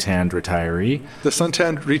suntanned retiree. The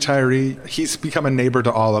suntanned retiree, he's become a neighbor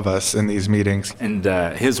to all of us in these meetings. And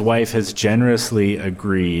his wife has generously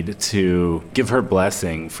agreed to give her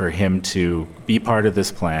blessing for him to be part of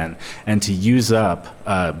this plan and to use up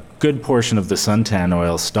a good portion of the suntan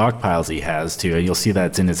oil stockpiles he has too. You'll see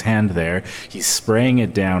that's in his hand there. He's spraying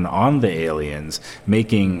it down on the aliens,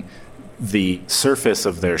 making the surface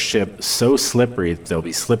of their ship so slippery they'll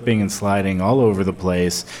be slipping and sliding all over the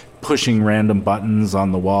place, pushing random buttons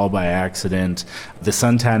on the wall by accident. The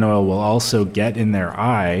suntan oil will also get in their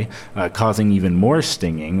eye, causing even more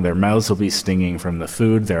stinging. Their mouths will be stinging from the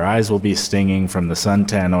food. Their eyes will be stinging from the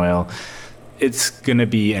suntan oil. It's going to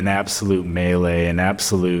be an absolute melee, an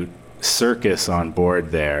absolute circus on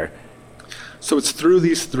board there. So it's through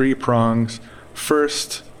these three prongs.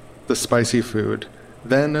 First, the spicy food.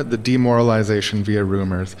 Then the demoralization via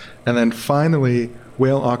rumors. And then finally,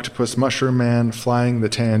 Whale Octopus Mushroom Man flying the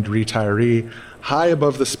tanned retiree high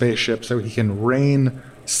above the spaceship so he can rain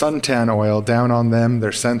suntan oil down on them,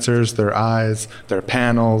 their sensors, their eyes, their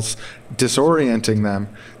panels, disorienting them.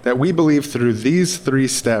 That we believe through these three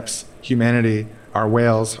steps, humanity, our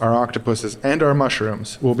whales, our octopuses, and our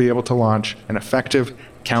mushrooms will be able to launch an effective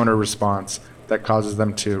counter-response that causes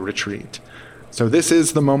them to retreat. So this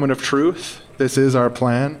is the moment of truth. This is our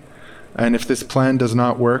plan. And if this plan does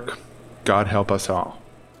not work, God help us all.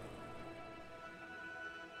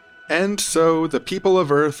 And so the people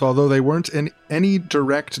of Earth, although they weren't in any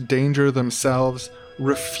direct danger themselves,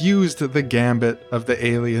 refused the gambit of the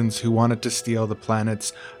aliens who wanted to steal the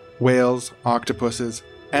planet's whales, octopuses,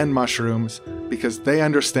 and mushrooms, because they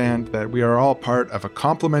understand that we are all part of a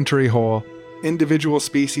complementary whole. Individual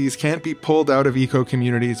species can't be pulled out of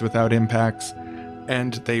eco-communities without impacts,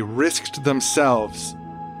 and they risked themselves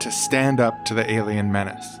to stand up to the alien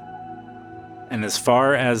menace. And as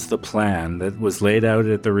far as the plan that was laid out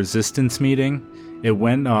at the resistance meeting, it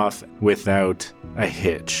went off without a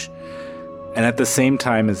hitch. And at the same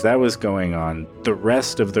time as that was going on, the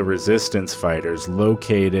rest of the resistance fighters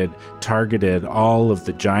targeted all of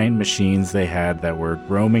the giant machines they had that were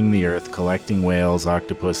roaming the earth, collecting whales,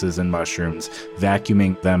 octopuses, and mushrooms,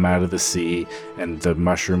 vacuuming them out of the sea and the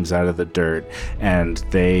mushrooms out of the dirt, and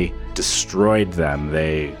they destroyed them.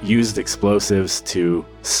 They used explosives to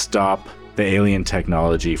stop the alien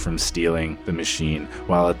technology from stealing the machine,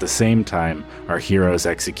 while at the same time, our heroes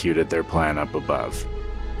executed their plan up above.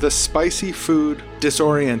 The spicy food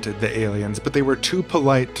disoriented the aliens, but they were too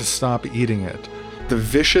polite to stop eating it. The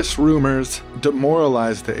vicious rumors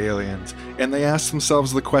demoralized the aliens, and they asked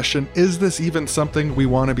themselves the question, is this even something we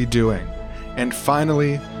want to be doing? And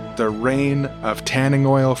finally, the rain of tanning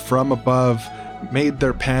oil from above made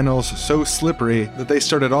their panels so slippery that they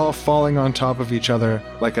started all falling on top of each other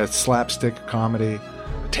like a slapstick comedy.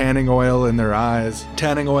 Tanning oil in their eyes,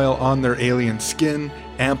 tanning oil on their alien skin,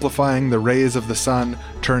 amplifying the rays of the sun,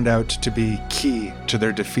 turned out to be key to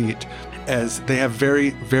their defeat, as they have very,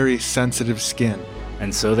 very sensitive skin.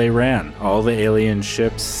 And so they ran. All the alien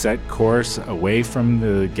ships set course away from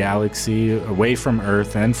the galaxy, away from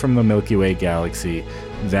Earth and from the Milky Way galaxy,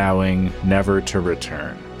 vowing never to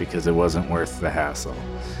return, because it wasn't worth the hassle.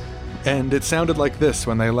 And it sounded like this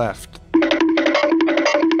when they left.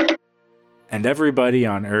 And everybody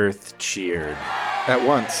on Earth cheered. At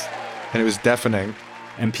once. And it was deafening.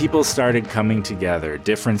 And people started coming together.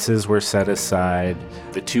 Differences were set aside.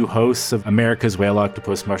 The two hosts of America's Whale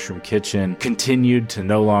Octopus Mushroom Kitchen continued to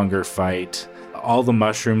no longer fight. All the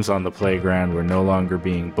mushrooms on the playground were no longer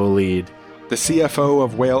being bullied. The CFO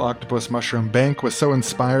of Whale Octopus Mushroom Bank was so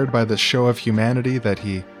inspired by this show of humanity that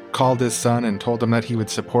he called his son and told him that he would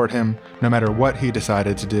support him no matter what he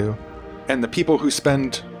decided to do. And the people who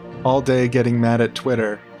spend all day getting mad at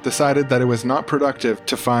Twitter decided that it was not productive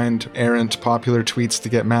to find errant popular tweets to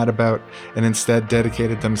get mad about, and instead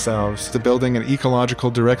dedicated themselves to building an ecological,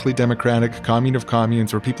 directly democratic commune of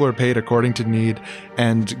communes where people are paid according to need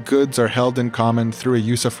and goods are held in common through a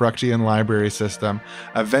usufructian library system,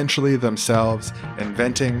 eventually themselves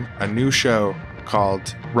inventing a new show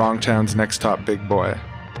called Wrongtown's Next Top Big Boy.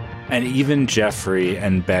 And even Jeffrey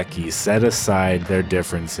and Becky set aside their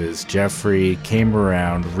differences. Jeffrey came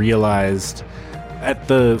around, realized at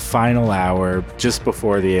the final hour, just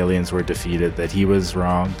before the aliens were defeated, that he was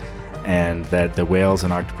wrong and that the whales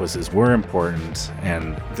and octopuses were important,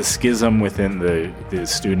 and the schism within the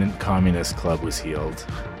student communist club was healed.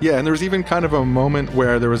 Yeah, and there was even kind of a moment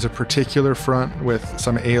where there was a particular front with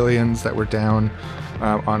some aliens that were down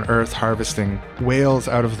on Earth harvesting whales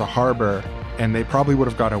out of the harbor, and they probably would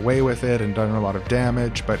have got away with it and done a lot of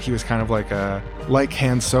damage, but he was kind of like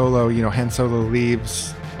Han Solo. Han Solo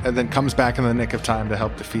leaves and then comes back in the nick of time to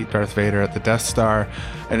help defeat Darth Vader at the Death Star.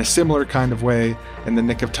 In a similar kind of way, in the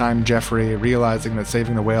nick of time, Jeffrey, realizing that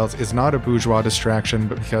saving the whales is not a bourgeois distraction,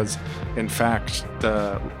 but because, in fact,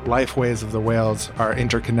 the lifeways of the whales are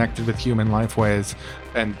interconnected with human lifeways,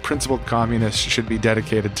 and principled communists should be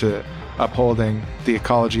dedicated to upholding the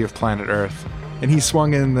ecology of planet Earth. And he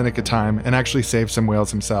swung in the nick of time and actually saved some whales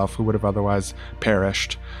himself who would have otherwise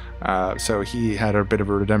perished. So he had a bit of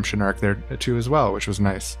a redemption arc there too as well, which was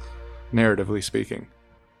nice, narratively speaking.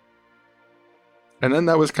 And then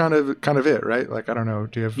that was kind of it, right? Like, I don't know,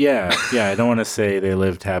 do you have... Yeah, I don't want to say they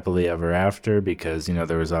lived happily ever after, because,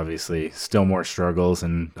 there was obviously still more struggles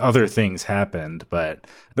and other things happened, but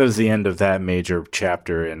that was the end of that major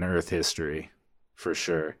chapter in Earth history, for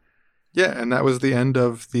sure. Yeah, and that was the end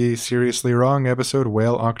of the Seriously Wrong episode,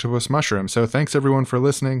 Whale Octopus Mushroom. So thanks everyone for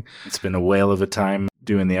listening. It's been a whale of a time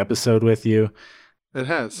doing the episode with you. It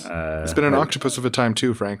has. It's been an octopus of a time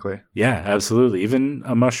too, frankly. Yeah, absolutely. Even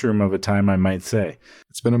a mushroom of a time, I might say.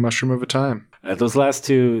 It's been a mushroom of a time. Those last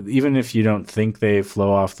two, even if you don't think they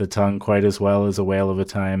flow off the tongue quite as well as a whale of a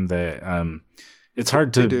time, it's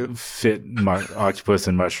hard to fit octopus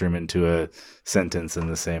and mushroom into a sentence in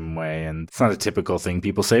the same way. And it's not a typical thing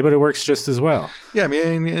people say, but it works just as well. Yeah, I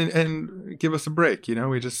mean, and give us a break,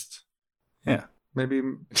 we just... Yeah. Maybe...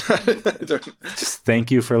 Just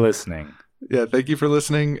thank you for listening. Yeah, thank you for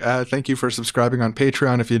listening. Thank you for subscribing on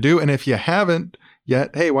Patreon if you do. And if you haven't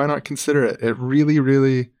yet, hey, why not consider it? It really,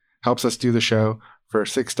 really helps us do the show. For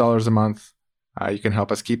 $6 a month, you can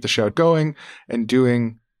help us keep the show going and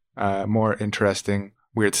doing more interesting,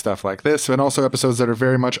 weird stuff like this, and also episodes that are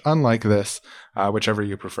very much unlike this, whichever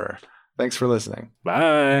you prefer. Thanks for listening.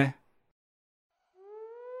 Bye.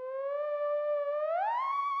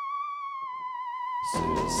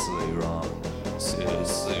 Seriously wrong.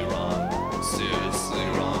 Seriously wrong. Seriously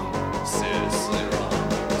wrong. Seriously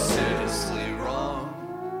wrong. Seriously wrong.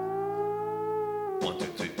 1, 2,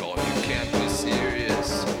 3, 4. You can't be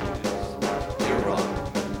serious.